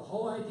 The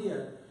whole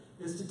idea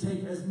is to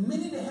take as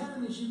many to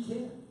heaven as you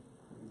can.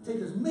 Take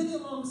as many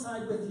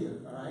alongside with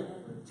you, all right?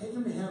 Take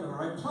them to heaven, all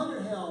right?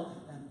 Plunder hell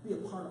and be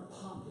a part of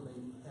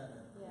populating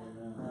heaven,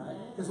 all right?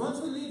 Because once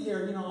we leave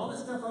here, all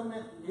this stuff, it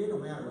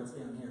don't matter what's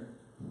down here.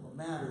 What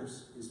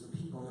matters is the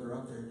people that are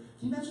up there.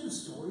 Can you imagine the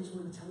stories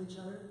we're going to tell each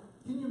other?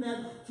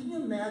 Can you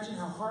imagine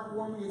how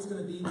heartwarming it's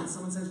going to be when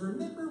someone says,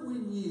 remember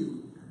when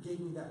you gave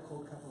me that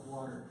cold cup of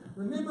water?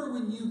 Remember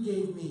when you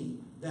gave me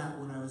that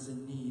when I was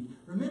in need?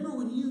 Remember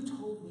when you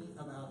told me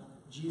about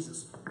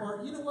Jesus?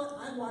 Or, you know what?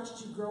 I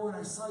watched you grow and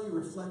I saw you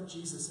reflect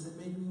Jesus and it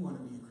made me want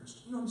to be a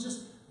Christian.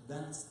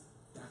 That's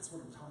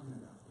what I'm talking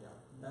about. Yeah,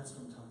 that's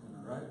what I'm talking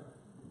about, right?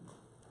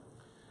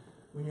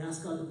 When you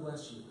ask God to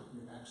bless you,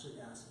 you're actually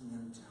asking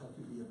Him to help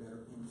you be a better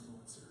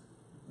influencer.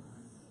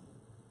 Right?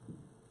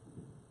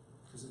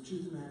 Because the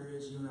truth of the matter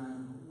is, you and I,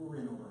 we're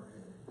in over our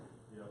head.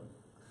 Yep.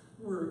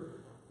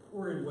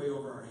 We're in way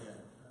over our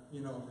head.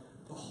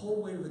 The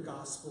whole weight of the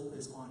gospel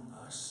is on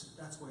us.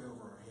 That's way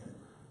over our head.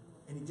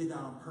 And He did that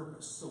on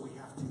purpose, so we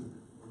have to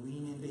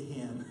lean into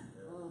Him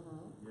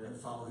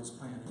and follow His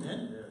plan.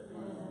 Amen?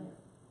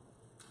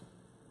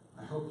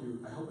 I hope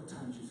at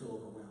times you feel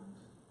overwhelmed.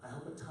 I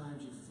hope at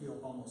times you feel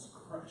almost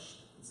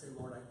crushed and say,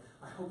 Lord,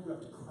 I hope you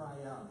have to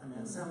cry out.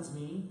 It sounds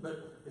mean,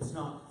 but it's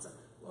not. It's like,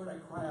 Lord, I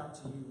cry out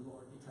to you,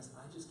 Lord, because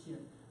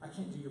I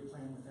can't do your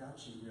plan without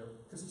you.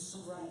 Because He's so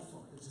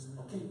faithful. It's just,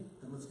 okay,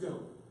 then let's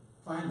go.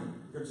 Finally,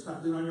 you're going to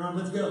stop doing it on your own.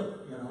 Let's go.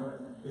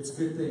 It's a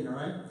good thing, all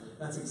right?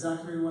 That's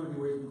exactly where you want to be,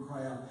 where you can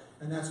cry out.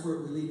 And that's where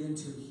we lead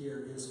into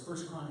here is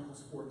 1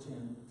 Chronicles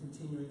 4:10.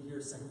 Continuing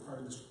here,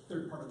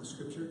 third part of the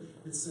scripture.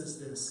 It says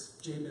this.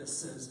 Jabez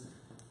says,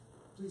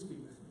 please be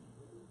with me.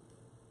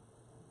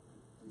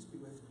 Please be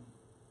with me.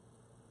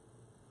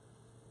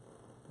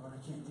 Lord,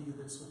 I can't do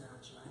this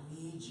without you. I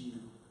need you.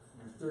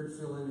 And our third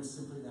fill-in is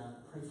simply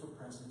that. Pray for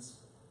presence.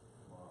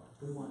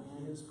 We want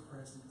His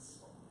presence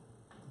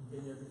in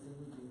everything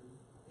we do,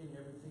 in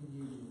everything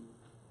you do.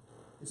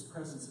 His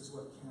presence is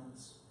what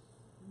counts.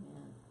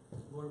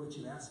 Lord, what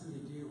you've asked me to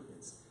do,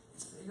 it's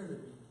bigger than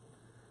me.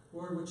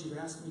 Lord, what you've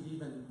asked me to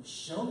even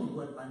show me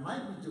what I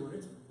might be doing,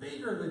 it's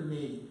bigger than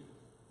me.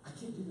 I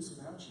can't do this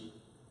without you.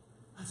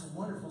 That's a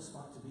wonderful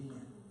spot to be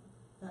in.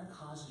 That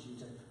causes you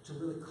to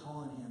really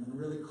call on Him and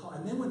really call.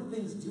 And then when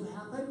things do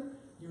happen,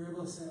 you're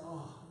able to say,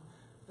 oh,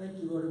 thank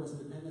you, Lord, it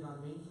wasn't dependent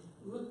on me.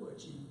 Look what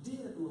you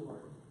did,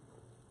 Lord.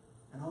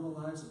 And all the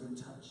lives have been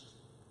touched.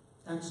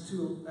 Acts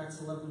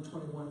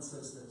 11:21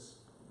 says this.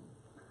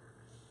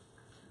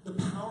 The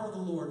power of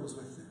the Lord was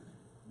with them.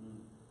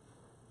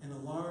 And a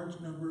large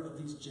number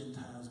of these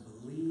Gentiles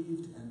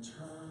believed and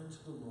turned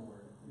to the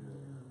Lord.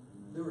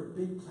 There were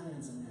big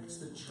plans in Acts.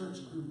 The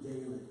church grew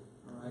daily.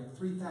 All right?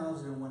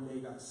 3,000 in one day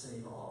got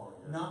saved.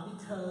 Not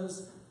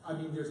because,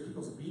 there's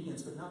people's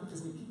obedience, but not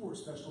because any people were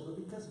special, but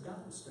because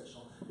God was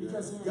special.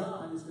 Because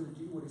God is going to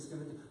do what He's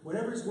going to do.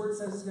 Whatever His Word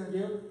says He's going to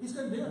do, He's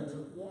going to do it.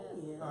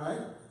 All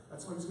right?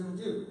 That's what He's going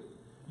to do.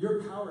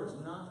 Your power is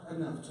not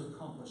enough to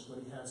accomplish what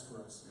He has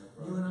for us.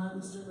 You and I,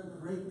 we serve a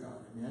great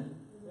God. Amen?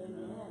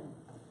 Amen.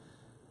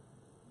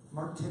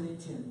 Mark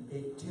 10:18.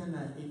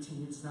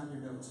 It's not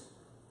in your notes.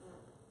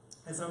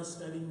 As I was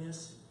studying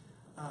this,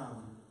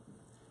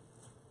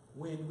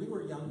 when we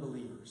were young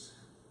believers,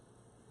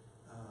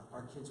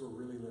 our kids were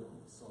really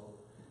little. So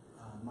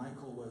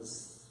Michael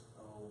was,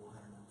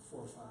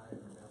 4 or 5,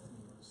 and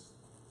Bethany was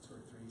 2 or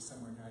 3,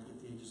 somewhere in there. I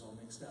get the ages all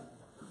mixed up.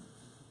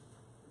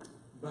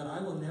 But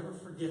I will never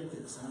forget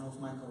this. I don't know if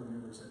Michael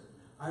remembers it.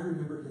 I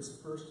remember his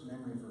first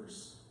memory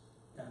verse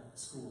at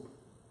school.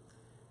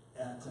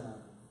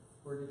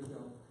 Where did he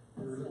go?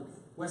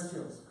 West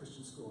Hills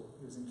Christian School.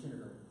 He was in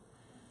kindergarten.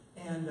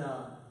 And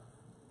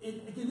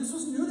again, this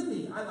was new to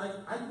me.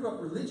 I grew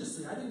up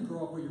religiously. I didn't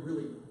grow up where you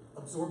really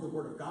absorb the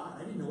Word of God.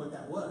 I didn't know what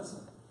that was.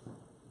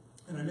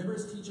 And I remember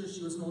his teacher.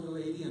 She was an older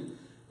lady, and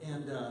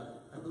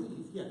I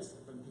believe, yes,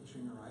 if I'm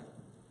picturing her right.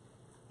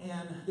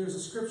 And there's a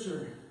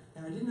scripture,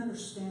 and I didn't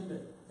understand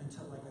it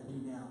until like I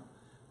do now.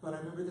 But I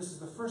remember this is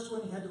the first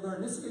one he had to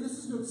learn. This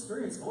is a new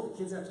experience. All the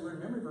kids have to learn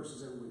memory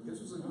verses every week. This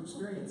was a new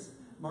experience.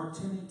 Mark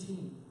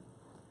 10:18.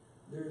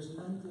 There is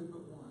none good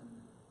but one.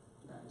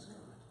 That is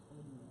God.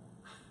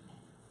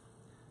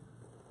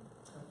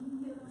 I've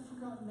never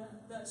forgotten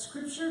that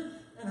scripture.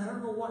 And I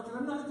don't know why, because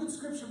I'm not a good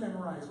scripture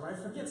memorizer. I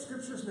forget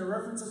scriptures and their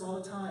references all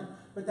the time.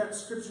 But that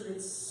scripture,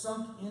 it's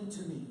sunk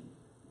into me.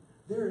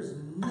 There is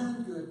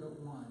none good but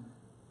one.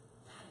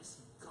 That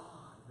is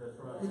God. That's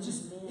right. It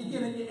just,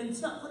 again, and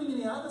it's not putting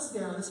any of us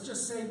down. It's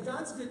just saying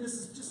God's goodness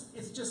is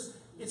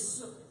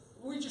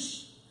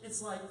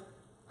it's like,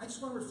 I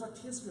just want to reflect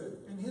His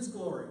good and His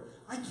glory.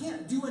 I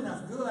can't do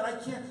enough good. I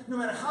can't, no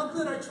matter how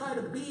good I try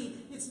to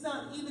be, it's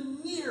not even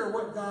near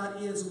what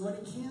God is and what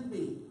He can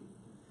be.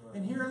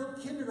 And here a little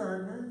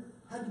kindergartner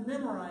had to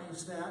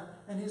memorize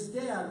that, and his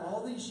dad,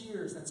 all these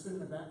years, that's been in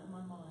the back of my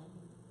mind.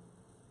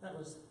 That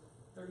was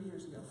 30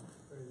 years ago.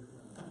 There's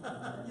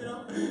none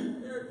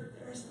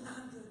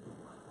good but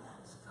one.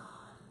 That is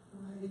God.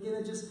 Right? Again,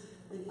 it's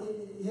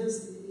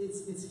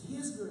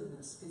His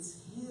goodness. It's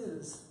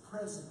His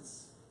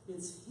presence.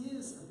 It's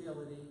His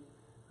ability.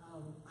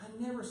 I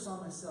never saw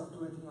myself do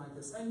anything like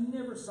this. I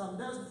never saw,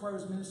 that was before I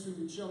was ministering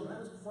to children. That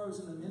was before I was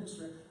in the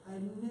ministry. I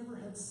never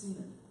had seen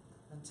it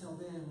until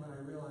then when I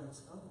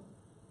realized, oh,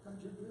 God,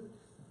 you're good.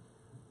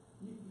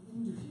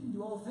 You can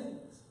do all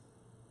things.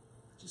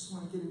 I just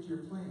want to get into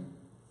your plan.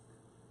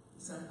 He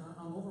said,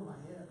 I'm over my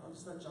head. I'll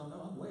just let y'all know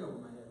I'm way over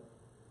my head.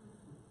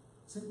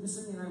 Miss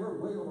Cindy and I, we're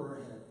way over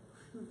our head.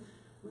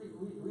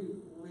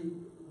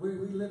 We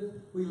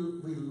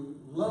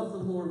love the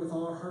Lord with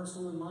all our heart,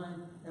 soul, and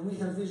mind, and we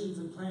have visions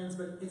and plans,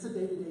 but it's a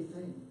day-to-day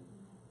thing.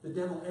 The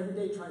devil every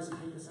day tries to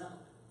take us out.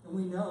 And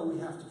we know we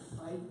have to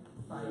fight.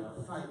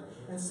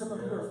 And some of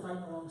you are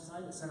fighting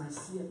alongside us, and I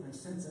see it, and I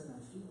sense it, and I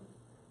feel it.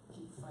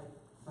 Keep fight.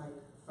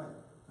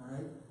 All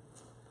right?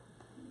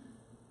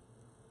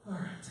 All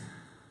right.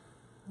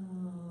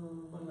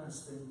 One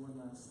last thing.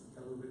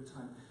 Got a little bit of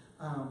time.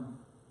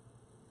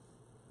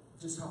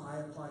 Just how I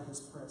apply His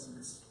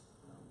presence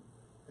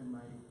in my.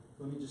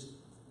 Let me just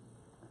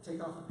take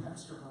off the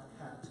pastor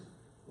hat.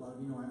 A lot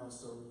of you know I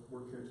also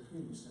work here at the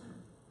community center.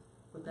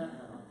 Put that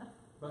hat on.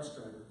 Bus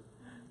driver.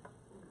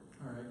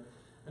 All right.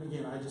 And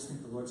again, I just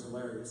think the Lord's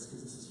hilarious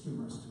because this is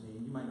humorous to me.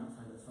 You might not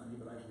find it funny,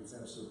 but I think it's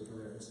absolutely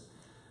hilarious.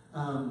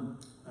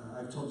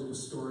 I've told you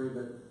this story,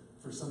 but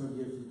for some of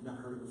you, if you've not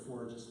heard it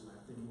before, just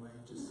laugh anyway.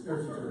 Or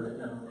if you've heard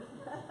it,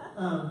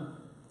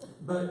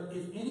 But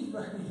if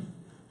anybody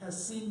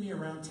has seen me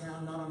around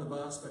town, not on the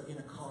bus, but in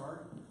a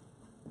car,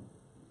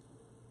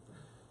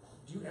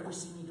 do you ever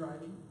see me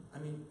driving? I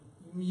mean,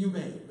 you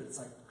may, but it's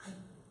like, I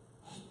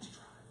hate to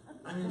drive.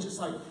 I mean, it's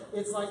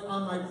like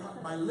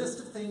on my list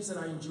of things that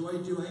I enjoy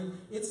doing,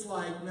 it's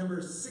like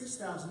number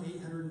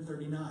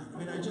 6,839. I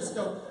mean, I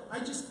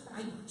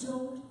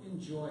don't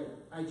enjoy it.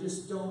 I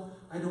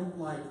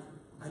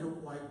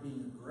don't like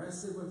being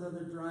aggressive with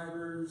other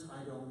drivers.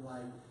 I don't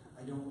like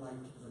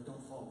people that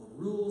don't follow the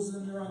rules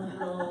when they're on the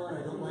road.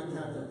 I don't like to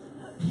have to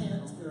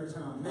pant every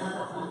time I'm mad.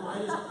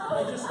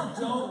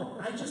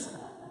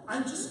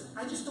 I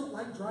just don't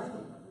like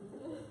driving.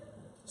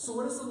 So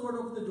what does the Lord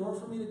open the door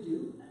for me to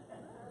do?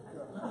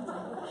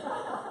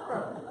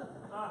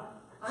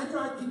 I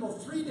drive people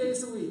 3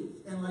 days a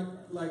week, and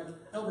like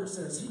Albert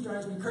says, he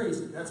drives me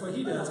crazy. That's what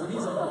he does when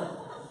he's on.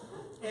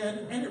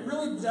 And it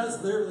really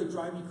does literally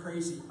drive me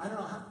crazy. I don't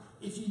know how.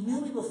 If you knew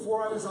me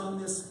before I was on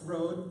this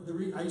road,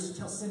 I used to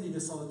tell Cindy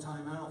this all the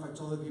time. I don't know if I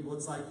told other people.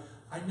 It's like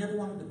I never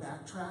wanted to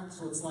backtrack,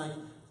 so it's like,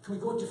 can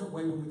we go a different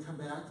way when we come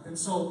back? And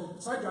so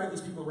I drive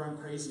these people around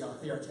crazy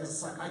out there because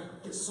it's like I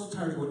get so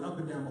tired of going up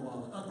and down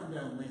Malala, up and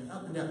down Lynn,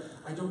 up and down.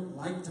 I don't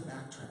like to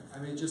backtrack. I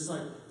mean, just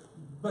like,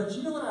 but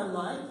you know what I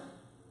like?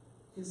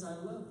 Is I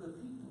love the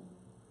people.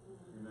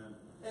 Amen.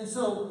 And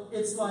so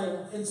it's like,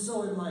 and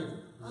so in like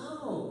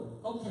oh,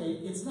 okay,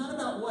 it's not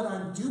about what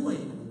I'm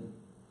doing,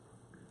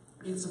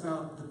 it's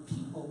about the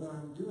people that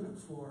I'm doing it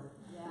for.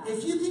 Yeah.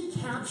 If you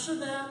can capture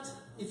that,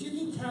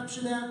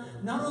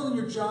 not only in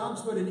your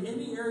jobs, but in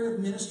any area of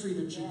ministry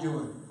that you're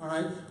doing, all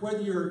right?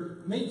 Whether you're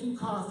making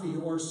coffee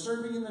or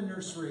serving in the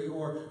nursery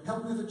or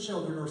helping with the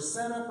children or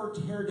set up or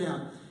tear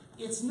down,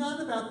 it's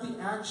not about the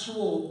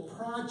actual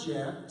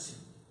project,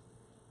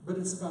 but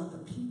it's about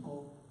the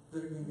people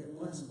that are going to get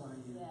blessed by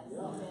you. Yes.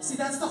 Yeah. See,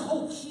 that's the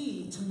whole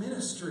key to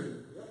ministry.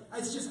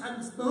 It's just,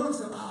 I'm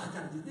supposed to, I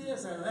got to do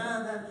this,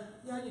 that.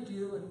 Yeah, you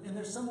do. And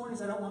there's some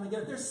mornings I don't want to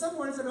get, there's some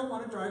mornings I don't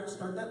want to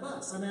start that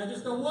bus. I mean, I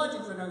just don't want to,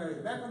 because I know I got to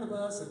get back on the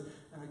bus, and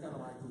I got to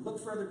look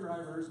for other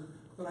drivers.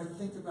 But I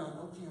think about,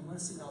 okay, I'm going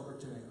to see Albert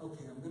today.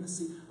 Okay, I'm going to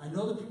see, I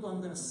know the people I'm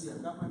going to see.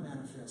 I've got my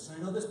manifest. I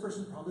know this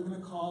person's probably going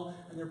to call,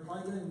 and they're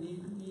probably going to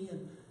need me.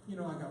 And, I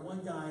got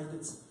one guy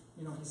that's,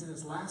 he's in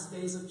his last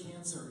days of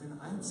cancer, and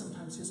I'm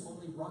sometimes his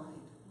only ride.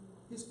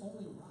 His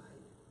only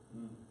ride.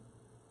 Mm.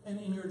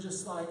 And you're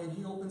just like, and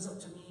he opens up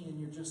to me, and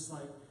you're just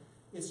like,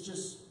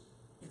 it's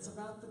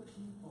about the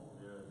people.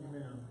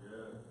 Amen.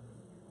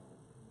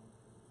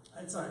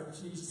 It's like,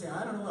 you say,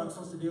 I don't know what I'm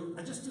supposed to do.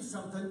 I just do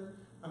something.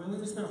 I mean, we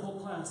can spend a whole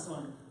class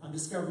on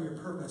discovering your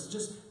purpose.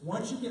 Just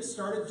once you get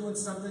started doing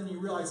something, you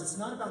realize it's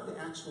not about the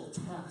actual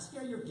task.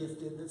 Yeah, you're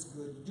gifted. That's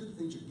good. You do the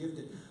things you're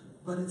gifted.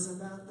 But it's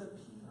about the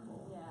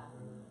people.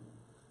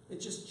 Yeah. It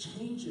just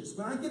changes.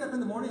 When I get up in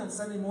the morning on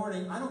Sunday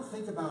morning, I don't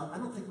think about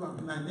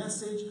my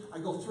message. I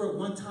go through it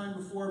one time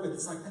before, but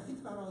it's like, I think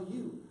about all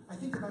you. I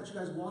think about you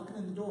guys walking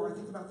in the door. I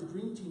think about the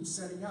dream team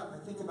setting up. I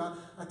think about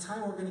a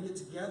time we're going to get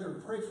together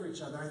and pray for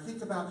each other. I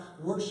think about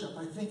worship.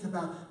 I think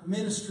about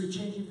ministry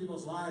changing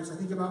people's lives. I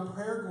think about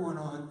prayer going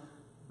on.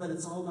 But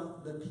it's all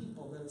about the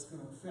people that it's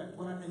going to affect.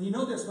 And you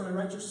know this, when I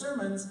write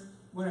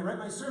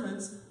my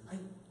sermons, I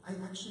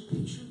actually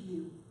picture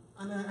you.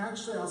 And then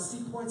actually I'll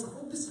see points,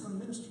 oh, this is going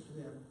to minister to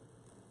them.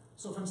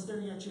 So if I'm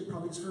staring at you, it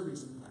probably is for a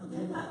reason.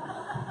 Okay?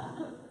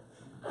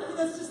 I mean,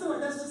 that's just the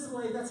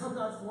way, that's how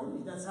God formed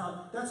me. That's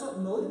what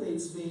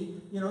motivates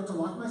me, to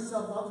lock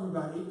myself up from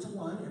about 8 to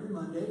 1 every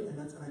Monday, and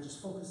I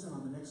just focus in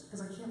on the next,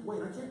 because I can't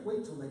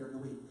wait till later in the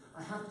week.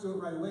 I have to do it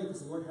right away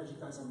because the Lord has you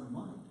guys on my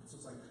mind. So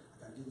it's like,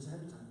 I got to do this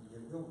ahead of time to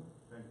get it going.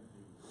 Thank you.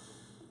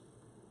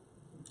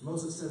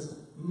 Moses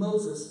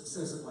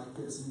says it like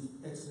this in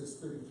Exodus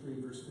 33,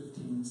 verse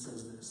 15,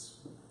 says this.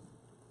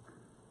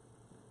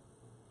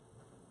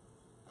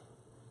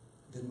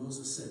 Then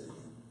Moses said to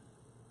him,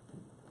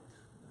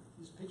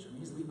 just picture him,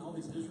 he's leading all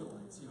these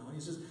Israelites, and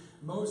he's just,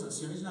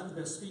 Moses, he's not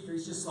the best speaker,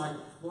 he's just like,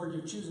 Lord,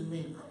 you're choosing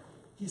me.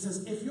 He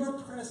says, if your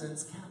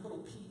presence, capital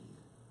P,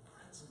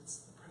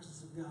 presence, the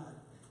presence of God.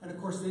 And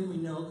of course, then we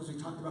know, because we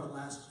talked about it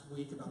last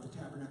week, about the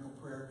tabernacle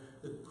prayer,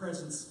 the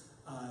presence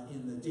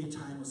in the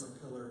daytime was a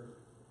pillar,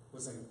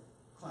 was a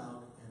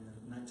cloud, and the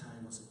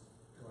nighttime was a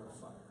pillar of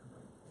fire.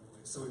 Right?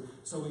 Anyway,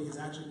 so his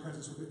actual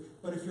presence would be,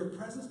 but if your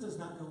presence does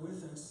not go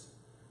with us,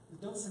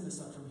 don't send us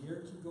up from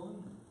here, keep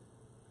going.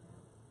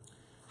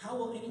 How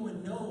will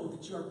anyone know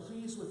that you are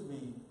pleased with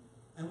me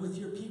and with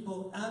your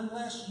people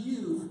unless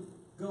you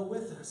go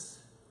with us?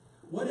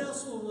 What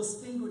else will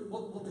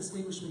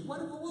distinguish me?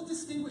 What will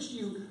distinguish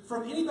you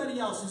from anybody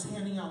else who's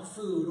handing out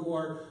food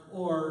or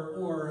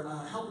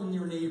helping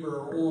your neighbor,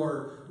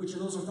 or which of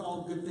those are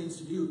all good things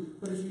to do?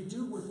 But if you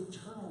do it with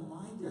eternal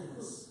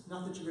mindedness,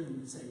 not that you're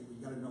going to say, well,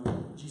 you got to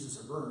know Jesus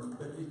or burn,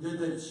 but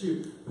that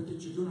you're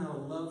doing it out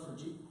of love for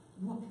Jesus.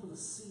 You want people to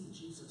see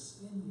Jesus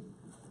in you.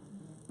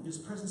 His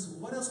presence.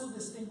 What else will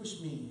distinguish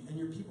me and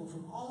your people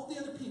from all the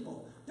other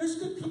people? There's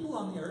good people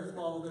on the earth.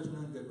 Well, there's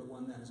none good but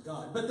one, that is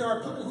God. But there are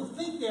people who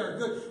think they are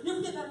good. You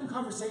ever get that in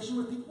conversation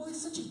with people? Well, he's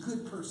such a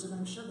good person.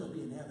 I'm sure they'll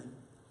be in heaven.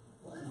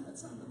 Well,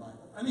 that's not in the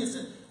Bible. I mean,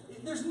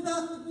 there's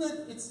nothing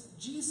that, it's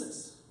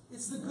Jesus.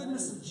 It's the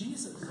goodness of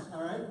Jesus.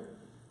 All right?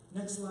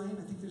 Next line.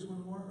 I think there's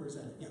one more. Or is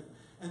that it? Yeah.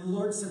 And the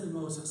Lord said to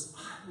Moses,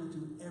 I will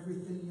do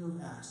everything you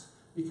have asked,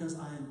 because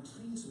I am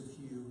pleased with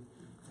you,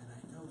 and I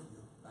know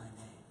you by name.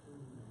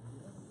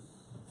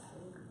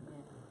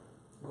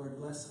 Lord,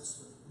 bless us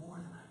with more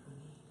than we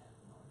need,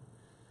 Lord.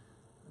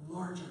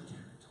 Enlarge our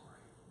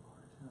territory,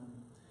 Lord.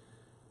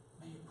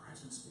 May your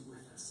presence be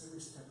with us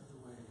every step of the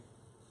way.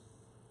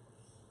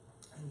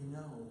 And you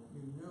know,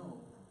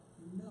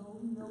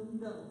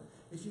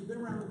 if you've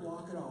been around the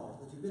block at all,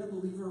 if you've been a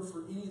believer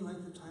for any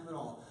length of time at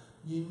all,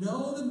 you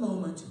know the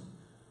moment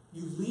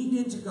you've leaned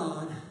into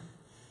God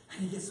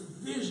and you get some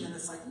vision.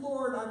 It's like,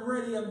 Lord, I'm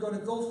ready. I'm going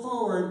to go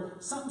forward.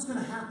 Something's going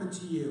to happen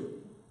to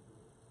you.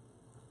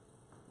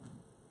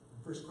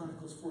 1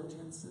 Chronicles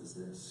 4:10 says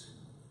this.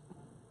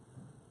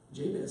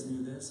 Jabez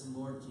knew this, and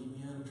Lord, keep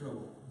me out of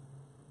trouble.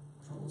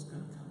 Trouble's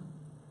going to come.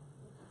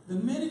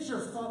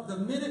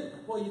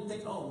 You'd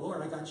think, oh,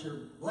 Lord, I got your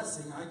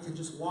blessing. I can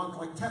just walk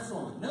like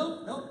Teflon.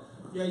 Nope.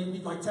 Yeah, you'd be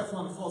like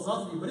Teflon, it falls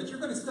off of you, but you're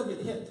going to still get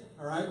hit,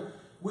 all right?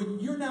 When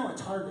you're now a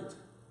target.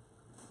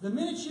 The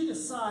minute you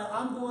decide,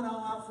 I'm going all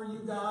out for you,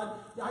 God,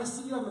 I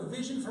see you have a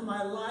vision for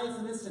my life,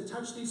 and it's to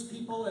touch these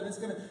people, and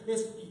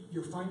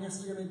your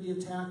finances are going to be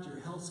attacked, your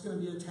health's going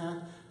to be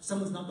attacked,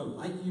 someone's not going to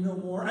like you no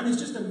more. I mean,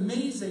 it's just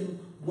amazing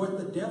what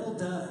the devil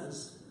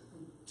does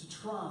to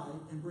try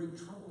and bring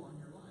trouble on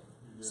your life.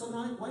 So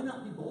why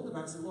not be bold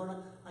about it? Say, Lord,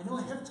 I know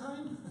I have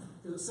time,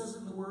 because it says it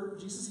in the Word.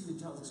 Jesus even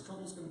tells us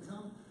trouble's going to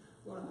come.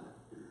 Lord,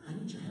 I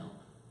need your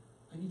help.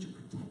 I need your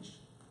protection.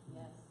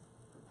 Yes.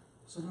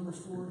 So number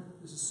 4,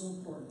 this is so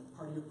important,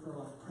 part of your prayer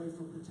life. Pray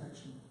for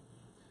protection.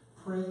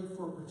 Pray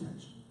for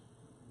protection.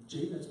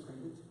 Jabez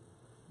prayed it.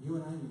 You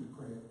and I need to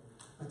pray it.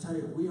 I tell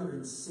you, we are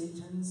in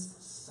Satan's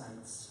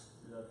sights.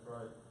 That's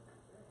right.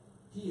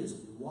 He is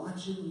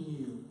watching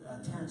you.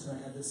 Terrence and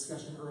I had this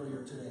discussion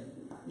earlier today.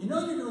 You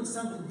know you're doing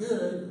something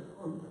good,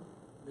 or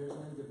there's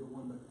only good but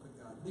one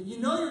but God. But you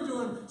know you're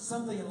doing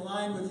something in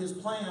line with his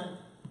plan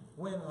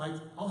when, like,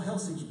 all hell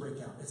seems to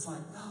break out. It's like,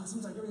 oh, it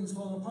seems like everything's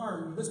falling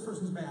apart, and this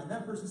person's mad,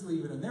 that person's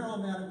leaving, and they're all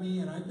mad at me,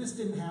 and this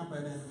didn't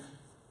happen, and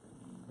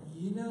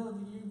you know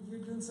you're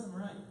doing something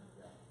right.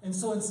 And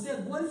so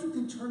instead, what if you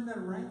can turn that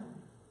around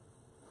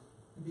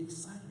and be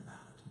excited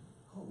about it?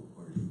 Oh,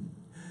 Lord,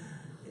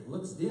 it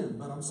looks dim,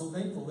 but I'm so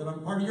thankful that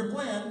I'm part of your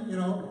plan. You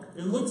know,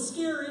 it looks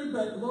scary,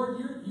 but Lord,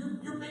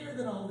 you're bigger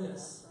than all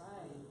this.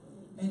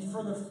 And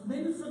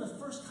maybe for the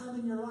first time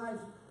in your life,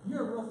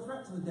 you're a real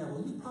threat to the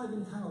devil. You've probably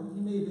been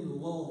you may have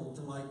been lulled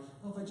to like,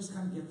 oh, if I just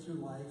kind of get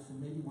through life, and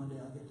maybe one day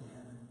I'll get to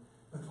heaven.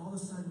 But if all of a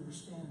sudden you're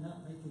standing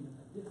up, making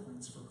a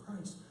difference for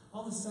Christ,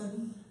 all of a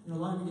sudden, a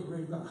lot of you get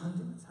ready to go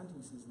hunting. It's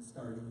hunting season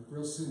starting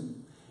real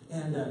soon,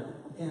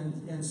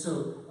 and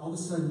so all of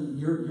a sudden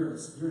you're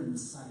in the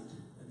sight of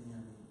the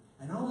enemy.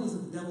 And not only is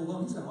it the devil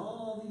alone, he's got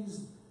all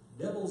these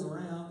devils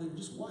around that are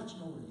just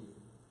watching over you,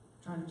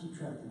 trying to keep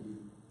track of you.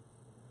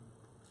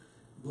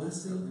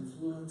 Blessing,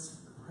 influence,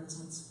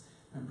 presence,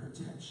 and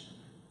protection.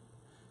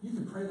 You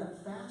can pray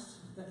that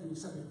fast. That can be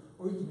something,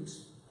 or you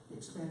can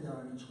expand out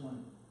on each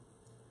one.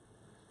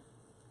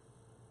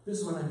 This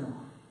is what I know.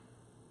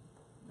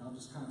 I'll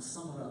just kind of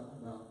sum it up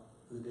about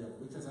the devil,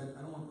 because I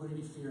don't want to put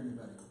any fear in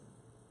anybody.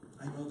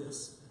 I know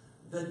this.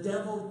 The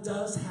devil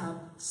does have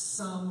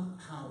some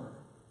power.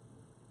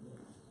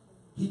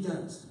 He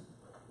does.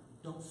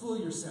 Don't fool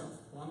yourself.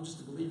 Well, I'm just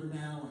a believer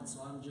now, and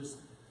so I'm just,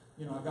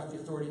 I've got the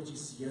authority of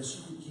Jesus.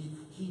 Yes,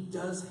 he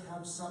does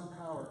have some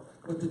power.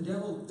 What the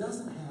devil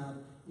doesn't have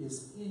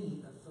is any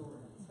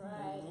authority. That's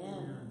right.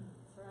 Amen.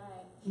 That's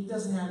right. He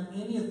doesn't have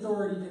any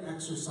authority to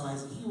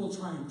exercise. He will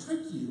try and trick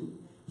you.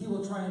 He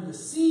will try and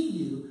deceive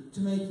you to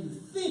make you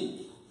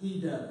think he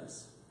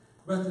does.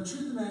 But the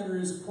truth of the matter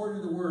is,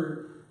 according to the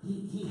Word,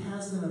 he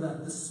has none of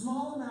that. The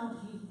small amount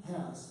he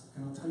has,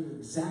 and I'll tell you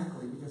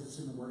exactly because it's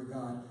in the Word of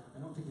God. I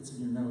don't think it's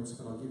in your notes,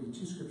 but I'll give you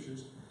 2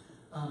 scriptures.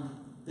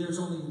 There's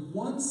only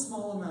one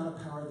small amount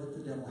of power that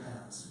the devil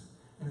has,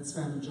 and it's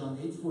found in John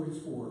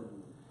 8:44.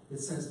 It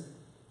says,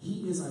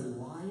 he is a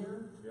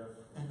liar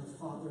and the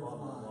father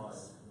of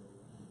lies.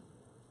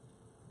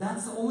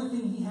 That's the only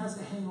thing he has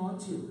to hang on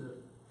to.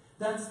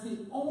 That's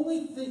the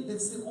only thing,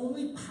 that's the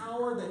only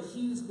power that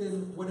he's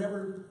been,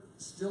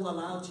 still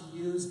allowed to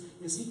use,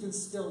 is he can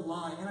still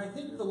lie. And I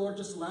think the Lord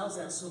just allows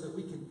that so that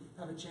we can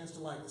have a chance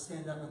to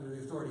stand up under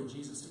the authority of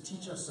Jesus to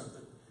teach us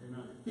something.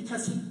 Amen.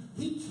 Because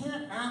he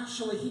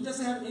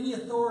doesn't have any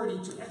authority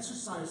to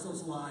exercise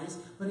those lies,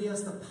 but he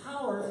has the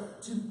power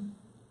to,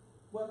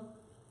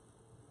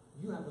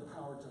 you have the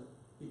power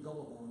to be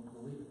gullible and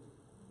believe it.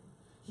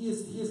 He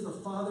is the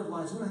father of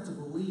lies. We don't have to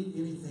believe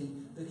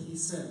anything that he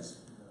says.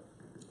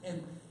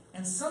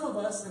 And some of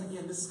us, and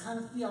again, this is kind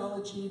of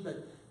theology,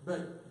 but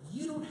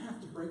you don't have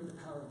to break the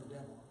power of the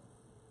devil.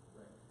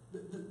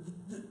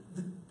 Right.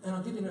 And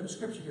I'll give you another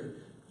scripture here.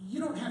 You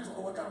don't have to,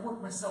 I got to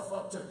work myself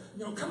up to,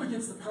 come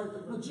against the power of the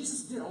devil. No,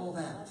 Jesus did all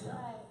that. That's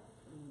right.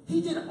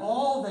 He did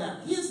all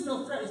that. He is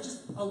no threat. It's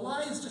just, a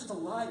lie is just a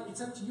lie.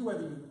 It's up to you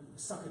whether you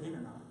suck it in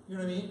or not. You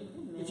know what I mean?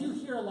 Amen. If you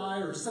hear a lie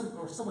or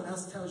someone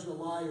else tells you a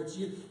lie, or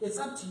it's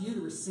up to you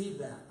to receive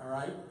that, all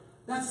right?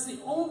 That's the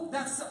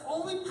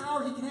only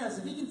power he can have.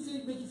 If he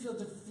can make you feel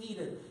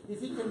defeated, if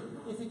he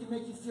can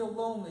make you feel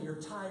lonely or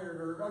tired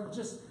or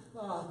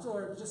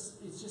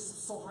it's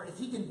just so hard. If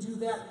he can do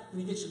that,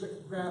 then he gets you to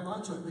grab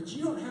onto it. But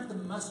you don't have to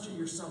muster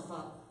yourself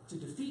up to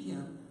defeat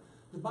him.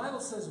 The Bible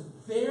says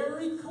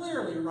very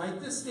clearly,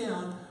 write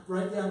down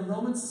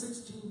Romans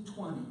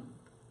 16:20.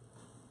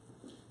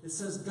 It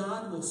says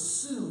God will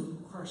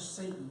soon crush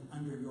Satan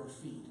under your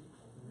feet.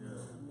 Yeah.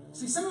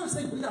 See, some of us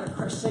think we got to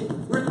crush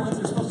Satan. We're the ones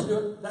that are supposed to do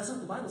it. That's what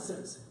the Bible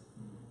says.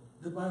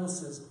 The Bible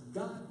says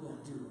God will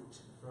do it.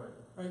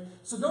 Right?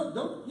 So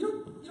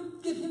you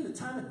don't give him the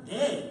time of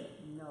day.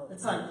 No.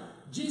 It's like,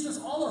 Jesus,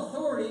 all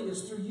authority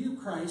is through you,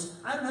 Christ.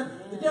 I don't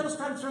have, the devil's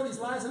trying to throw these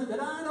lies at me,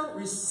 but I don't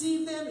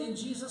receive them in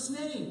Jesus'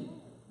 name.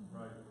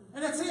 Right.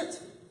 And that's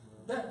it.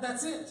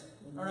 That's it.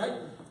 All right?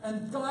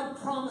 And God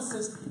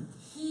promises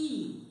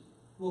he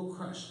will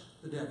crush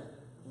the devil.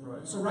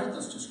 Right. So write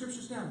those 2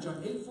 scriptures down.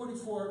 John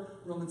 8:44,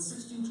 Romans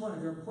 16:20.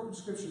 They're important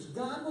scriptures.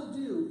 God will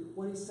do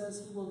what he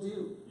says he will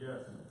do.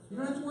 Yes. You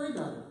don't have to worry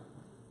about it.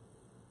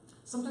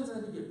 Sometimes I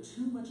think we give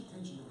too much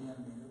attention to the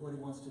enemy and what he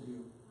wants to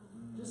do.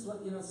 Just let,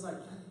 it's like,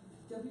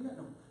 devil, you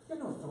got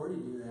no authority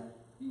to do that.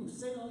 You can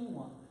say all you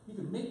want. You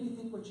can make me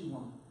think what you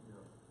want. Yeah.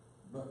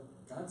 But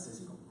God says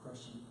he's going to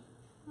crush you.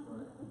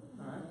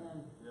 All right?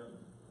 Yep.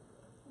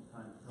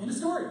 End of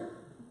story.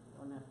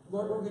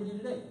 Lord, what are we going to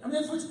do today? I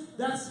mean, it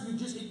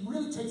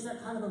really takes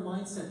that kind of a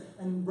mindset.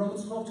 And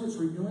Romans 12:2, it's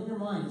renewing your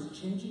mind. It's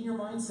changing your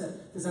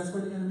mindset. Because that's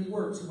where the enemy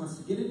works. He wants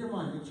to get in your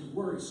mind, make you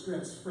worry,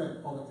 stress, fret,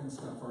 all that kind of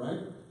stuff, all right?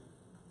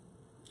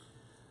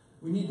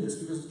 We need this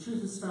because the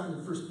truth is found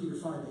in 1 Peter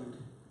 5:8.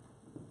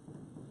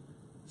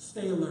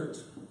 Stay alert.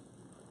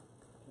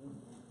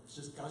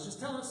 God's just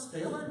telling us,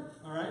 stay alert,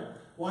 all right?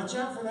 Watch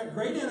out for that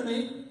great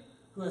enemy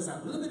who has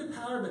that little bit of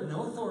power but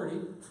no authority,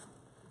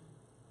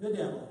 the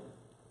devil.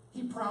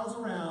 He prowls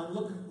around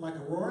looking like a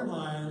roaring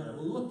lion,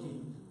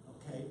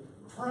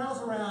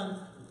 prowls around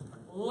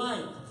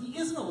like he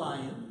isn't a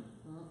lion.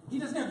 He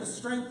doesn't have the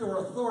strength or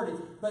authority,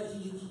 but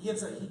he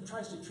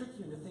tries to trick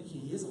you into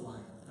thinking he is a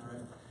lion, all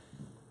right?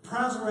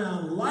 Prowls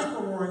around like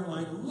a roaring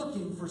lion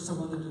looking for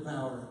someone to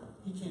devour.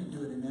 He can't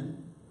do it,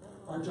 amen?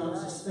 Our job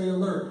is to stay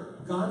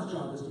alert. God's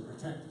job is to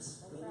protect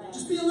us.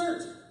 Just be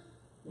alert.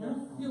 You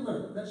know, be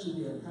alert. That should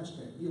be a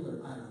hashtag. Be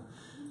alert. I don't know.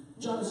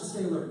 Job is to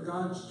stay alert.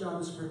 God's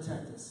job is to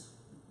protect us.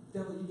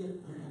 Devil, you get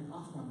your hand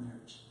off my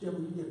marriage. Devil,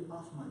 you get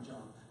off my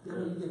job.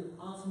 Devil, you get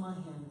off my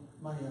hand,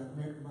 my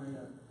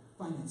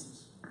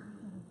finances.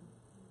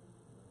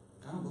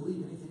 I don't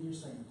believe anything you're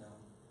saying, devil.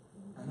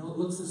 I know it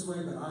looks this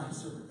way, but I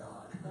serve a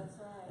God. That's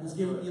right. Who's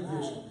given me a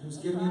vision, who's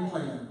given me a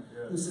plan,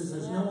 who says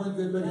there's no one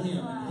good but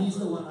Him, and He's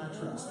the one I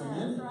trust.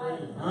 Amen?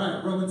 All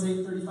right, Romans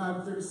 8:35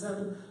 and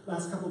 37,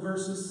 last couple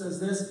verses says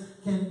this: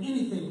 can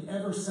anything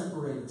ever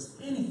separate us?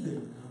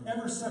 Anything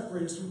ever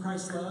separate us from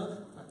Christ's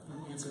love?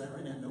 You can answer that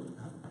right now. Nope.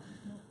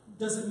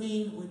 Doesn't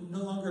mean we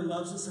no longer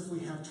loves us if we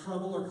have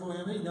trouble or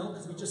calamity. No,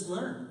 because we just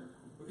learned.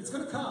 It's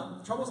going to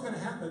come. Trouble's going to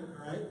happen,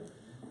 all right?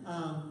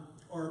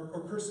 Or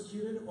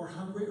persecuted, or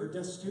hungry, or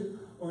destitute,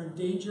 or in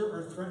danger,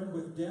 or threatened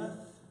with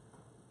death.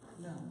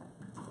 No,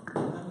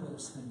 none of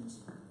those things.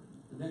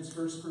 The next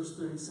verse, verse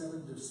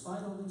 37,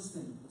 despite all these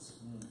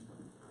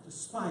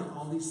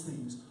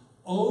things,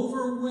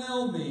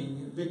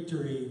 overwhelming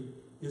victory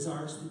is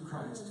ours through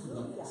Christ who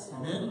loved us.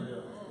 Amen?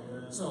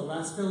 So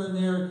last fill in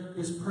there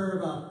is prayer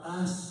about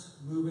us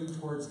moving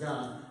towards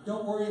God.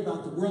 Don't worry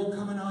about the world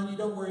coming on you.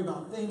 Don't worry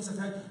about things like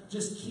that.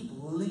 Just keep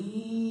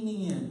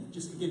leaning in.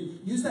 Just again,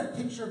 use that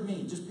picture of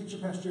me. Just picture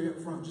Pastor Jerry up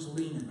front, just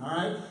leaning. All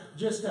right?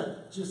 Just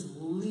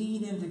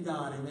lean into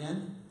God.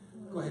 Amen?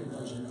 Go ahead and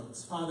close your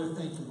notes. Father,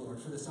 thank you, Lord,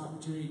 for this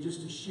opportunity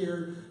just to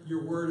share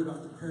your word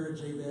about the prayer of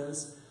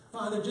Jabez.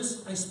 Father,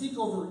 I speak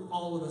over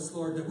all of us,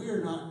 Lord, that we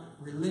are not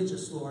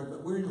religious, Lord,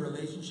 but we're in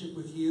relationship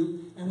with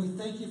you. And we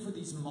thank you for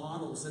these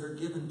models that are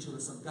given to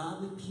us of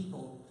godly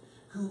people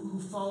who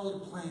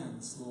followed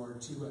plans,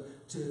 Lord,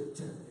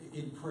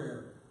 in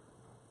prayer.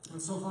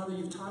 And so, Father,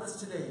 you've taught us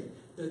today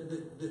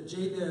that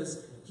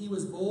Jabez, he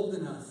was bold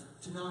enough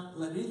to not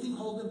let anything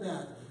hold him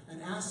back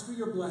and ask for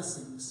your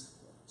blessings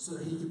so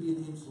that he could be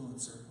an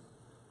influencer.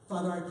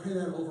 Father, I pray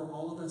that over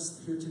all of us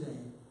here today.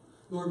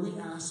 Lord,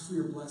 we ask for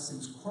your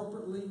blessings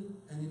corporately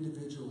and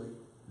individually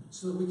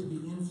so that we can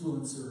be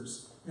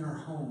influencers in our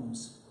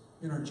homes,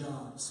 in our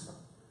jobs,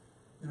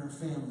 in our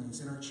families,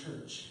 in our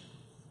church,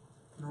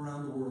 and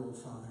around the world,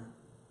 Father.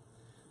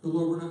 But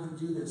Lord, we're not going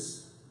to do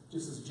this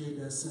just as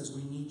Jabez says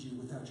we need you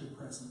without your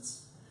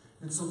presence.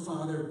 And so,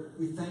 Father,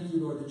 we thank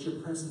you, Lord, that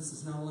your presence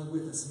is not only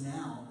with us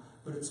now,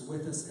 but it's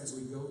with us as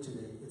we go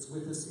today. It's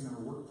with us in our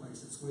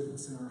workplace. It's with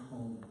us in our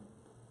home.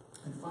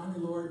 And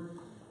finally, Lord,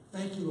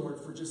 thank you, Lord,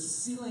 for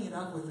just sealing it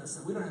up with us,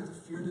 that we don't have to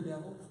fear the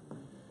devil.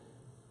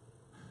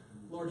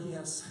 Lord, he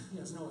has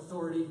no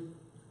authority,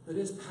 but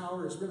his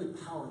power is really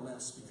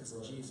powerless because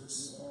of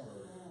Jesus.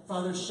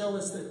 Father, show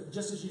us that,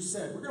 just as you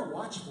said, we're going to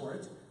watch for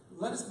it.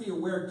 Let us be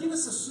aware. Give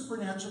us a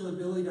supernatural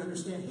ability to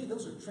understand, hey,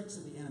 those are tricks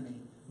of the enemy,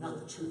 not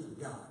the truth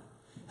of God.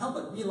 Help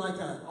it be like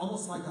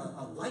almost like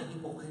a lightning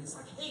bolt. And it's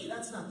like, hey,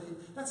 that's not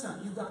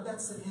you, God.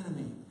 That's the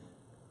enemy.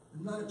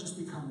 And let it just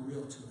become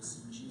real to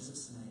us in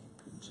Jesus' name.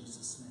 In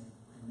Jesus' name,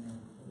 amen.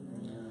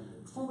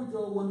 Before we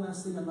go, one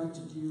last thing I'd like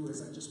to do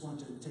is I just want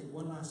to take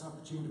one last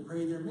opportunity to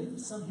pray. There may be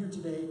some here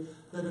today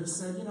that have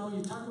said,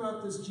 you talk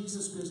about this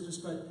Jesus business,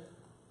 but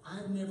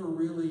I've never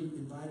really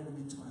invited him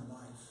into my life.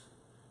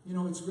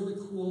 It's really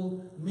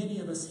cool. Many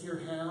of us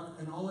here have,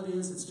 and all it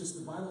is, it's just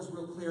the Bible's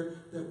real clear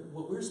that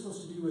what we're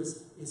supposed to do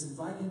is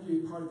invite him to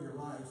be part of your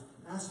life,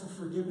 ask for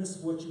forgiveness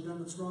of what you've done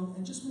that's wrong,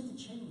 and just make a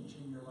change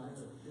in your life.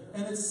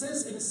 And it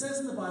says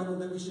in the Bible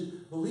that we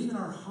should believe in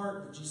our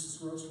heart that Jesus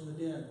rose from the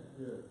dead.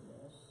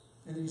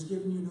 And that he's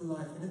given you new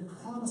life. And it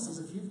promises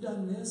if you've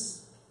done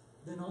this,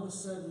 then all of a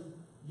sudden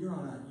you're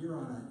on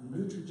a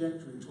new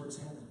trajectory towards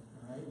heaven.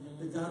 All right?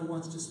 That God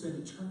wants to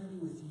spend eternity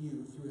with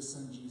you through his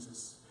son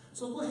Jesus.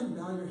 So go ahead and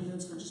bow your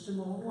heads for just a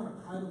moment. We want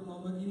a private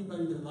moment.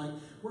 Anybody that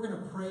we're going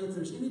to pray. If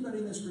there's anybody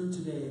in this room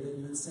today that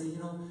you would say,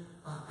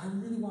 I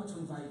really want to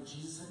invite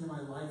Jesus into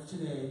my life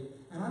today.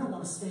 And I don't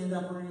want to stand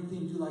up or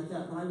anything, do like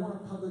that, but I want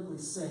to publicly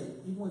say,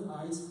 even with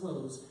eyes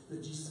closed,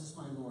 that Jesus is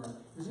my Lord.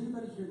 Is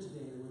anybody here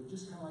today that would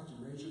just kind of like to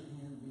raise your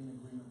hand and be in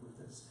agreement with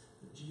this,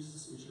 that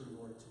Jesus is your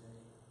Lord today?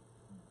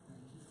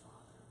 Thank you,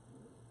 Father.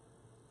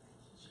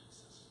 Thank you,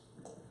 Jesus.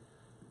 All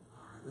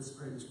right, let's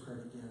pray this prayer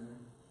together.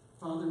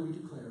 Father, we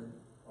declare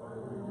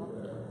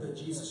that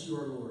Jesus, you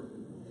are Lord.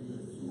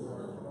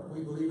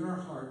 We believe in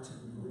our heart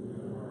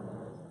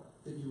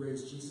that you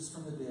raised Jesus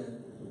from the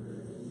dead.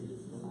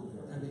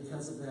 And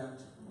because of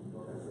that,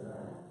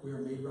 we are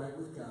made right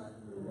with God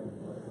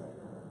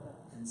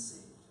and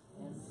saved.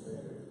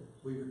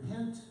 We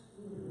repent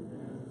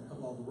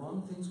of all the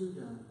wrong things we've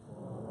done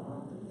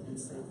and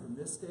say from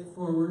this day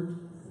forward,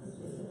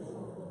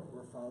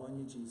 we're following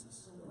you,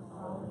 Jesus.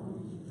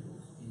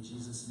 In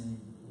Jesus' name.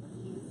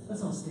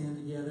 Let's all stand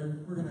together.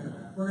 We're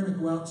gonna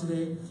go out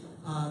today.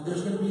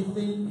 There's going to be a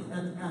thing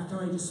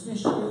after I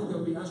dismiss you.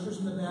 There'll be ushers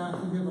in the back.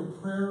 If you have a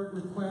prayer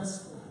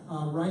request,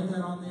 write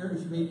that on there.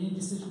 If you made any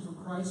decision for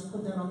Christ,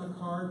 put that on the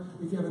card.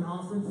 If you have an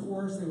offering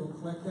for us, they will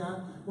collect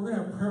that. We're going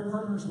to have prayer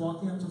partners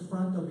walking up to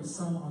front. There'll be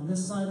some on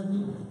this side of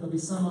me. There'll be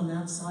some on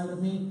that side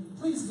of me.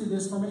 Please do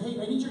this for me.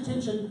 Hey, I need your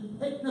attention.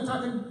 Hey, no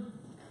talking.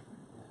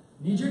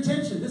 Need your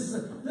attention. This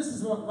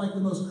is like the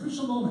most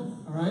crucial moment.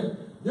 All right.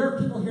 There are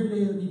people here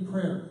today that need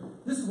prayer.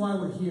 This is why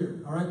we're here,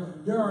 all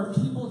right? There are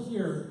people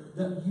here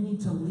that you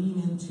need to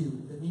lean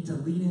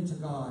into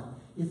God.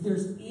 If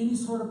there's any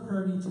sort of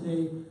prayer need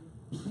today,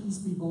 please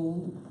be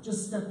bold.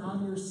 Just step out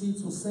of your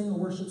seats. We'll sing a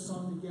worship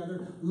song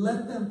together.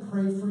 Let them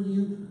pray for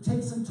you.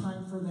 Take some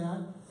time for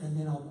that, and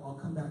then I'll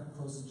come back and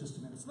close in just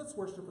a minute. So let's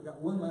worship. We've got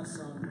one last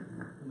song.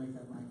 We'll make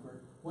that mic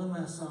work. One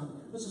last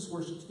song. Let's just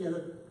worship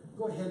together.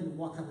 Go ahead and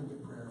walk up and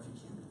get prayer if you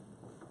can.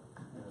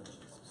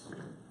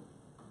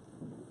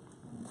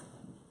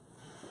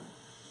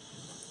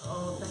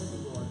 Oh, thank you,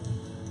 Lord.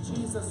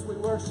 Jesus, we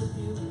worship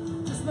you.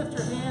 Just lift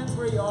your hands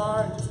where you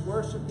are and just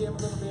worship him a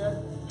little bit.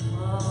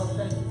 Oh,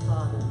 thank you,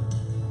 Father.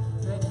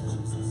 Thank you,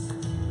 Jesus.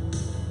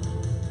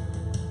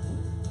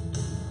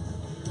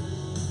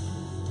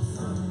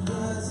 From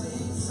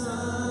rising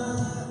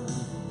sun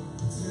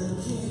till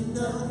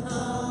kingdom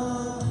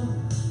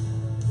come,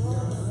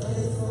 your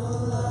faithful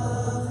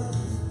love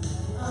is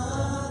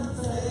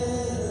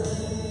unfailing.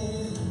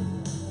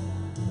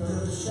 The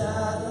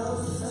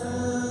shadows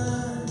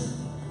turn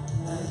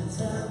and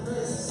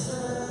tempests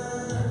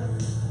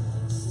serve,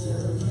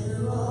 still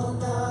you, oh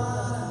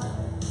God,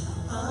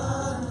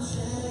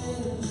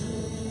 unchanging.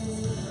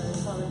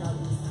 Father God,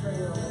 we pray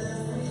over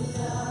every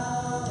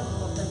hour.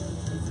 Oh, thank you,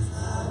 Jesus. I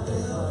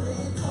will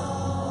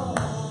recall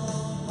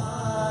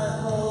my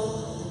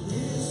hope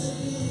is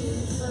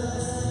Jesus.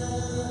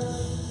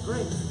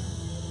 Great.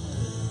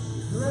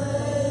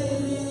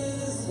 Great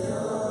is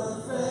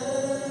your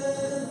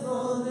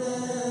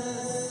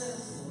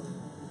faithfulness.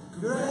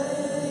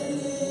 Great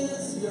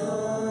is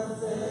your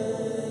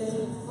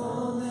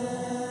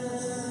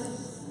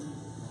faithfulness.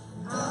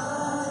 I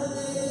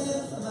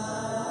lift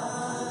my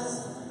eyes,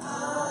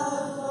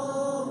 I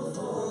won't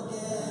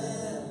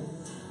forget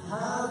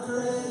how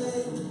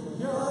great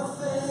your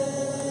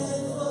faithfulness.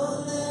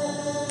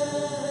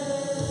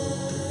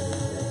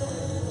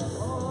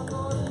 Oh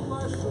Lord, we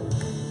worship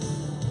you.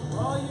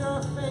 Oh, you're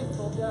a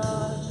faithful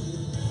God.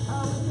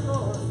 How we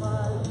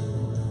glorify you.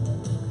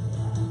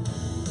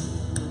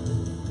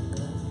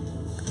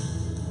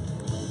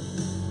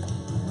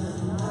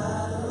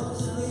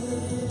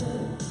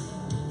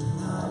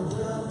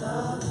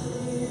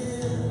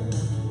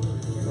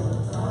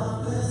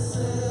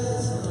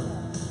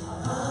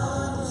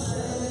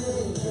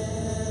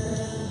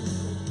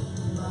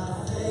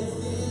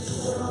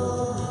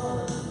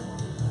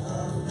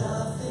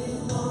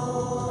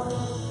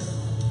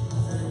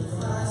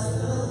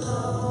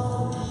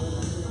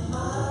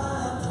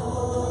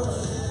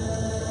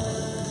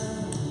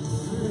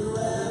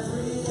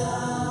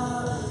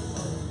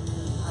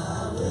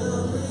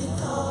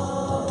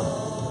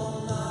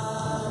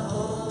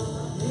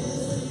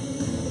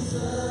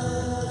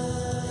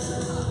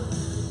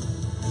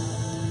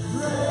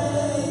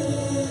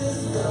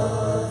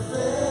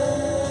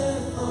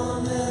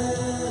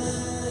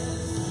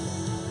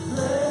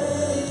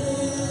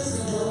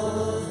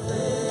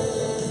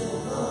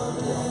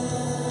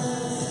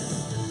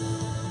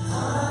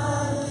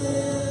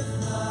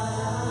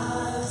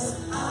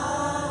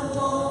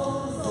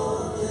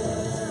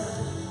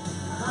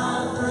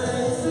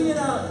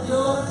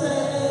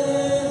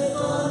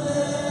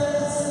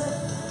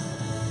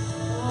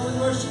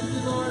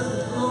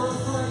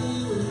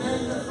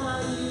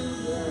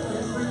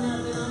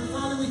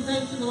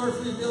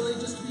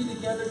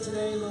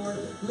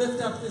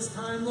 Lift up this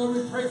time. Lord,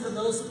 we pray for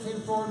those who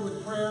came forward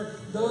with prayer,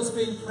 those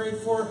being prayed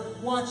for.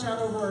 Watch out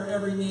over our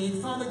every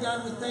need. Father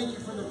God, we thank you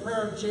for the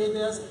prayer of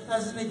Jabez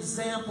as an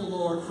example,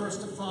 Lord, for us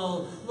to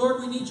follow.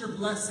 Lord, we need your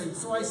blessing.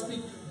 So I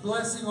speak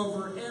blessing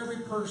over every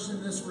person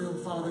in this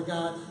room, Father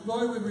God.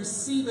 Lord, we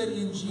receive it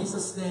in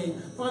Jesus'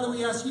 name. Father,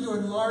 we ask you to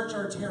enlarge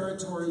our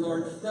territory,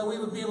 Lord, that we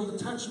would be able to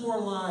touch more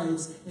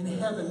lives in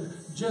heaven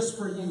just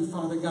for you,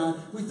 Father God.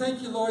 We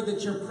thank you, Lord,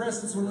 that your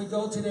presence when we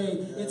go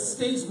today, it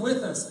stays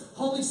with us.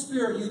 Holy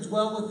Spirit, you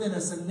dwell within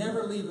us and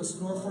never leave us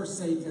nor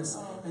forsake us.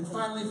 And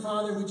finally,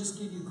 Father, we just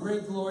give you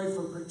great glory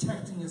for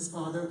protecting us,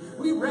 Father.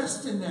 We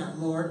rest in that,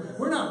 Lord.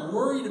 We're not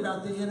worried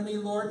about the enemy,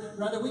 Lord.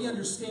 Rather, we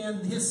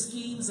understand his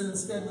schemes, and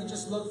instead we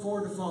just look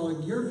forward to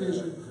following your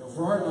vision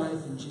for our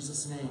life in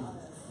Jesus' name.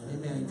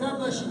 Amen. God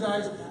bless you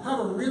guys. Have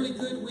a really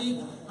good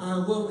week.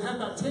 We'll have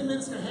about 10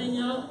 minutes to hang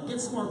out, get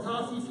some more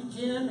coffee if you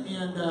can,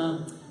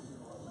 and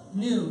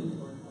noon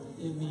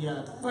in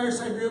the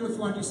fireside room if you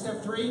want to do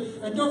step 3.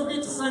 And don't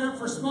forget to sign up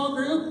for a small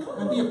group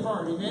and be a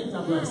part. Amen.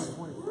 God bless.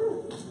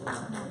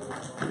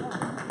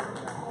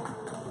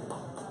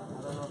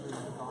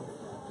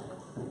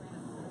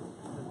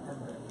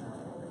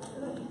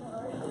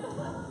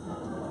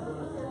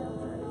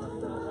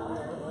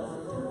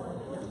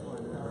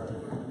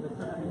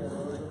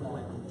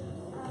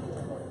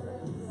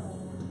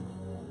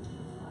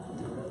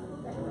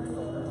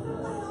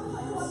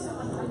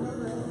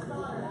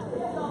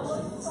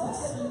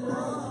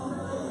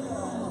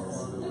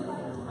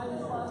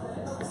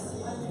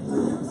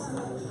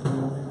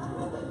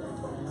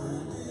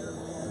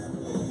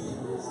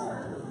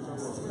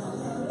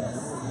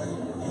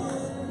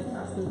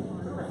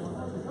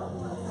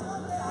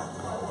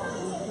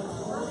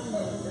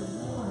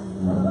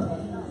 Okay.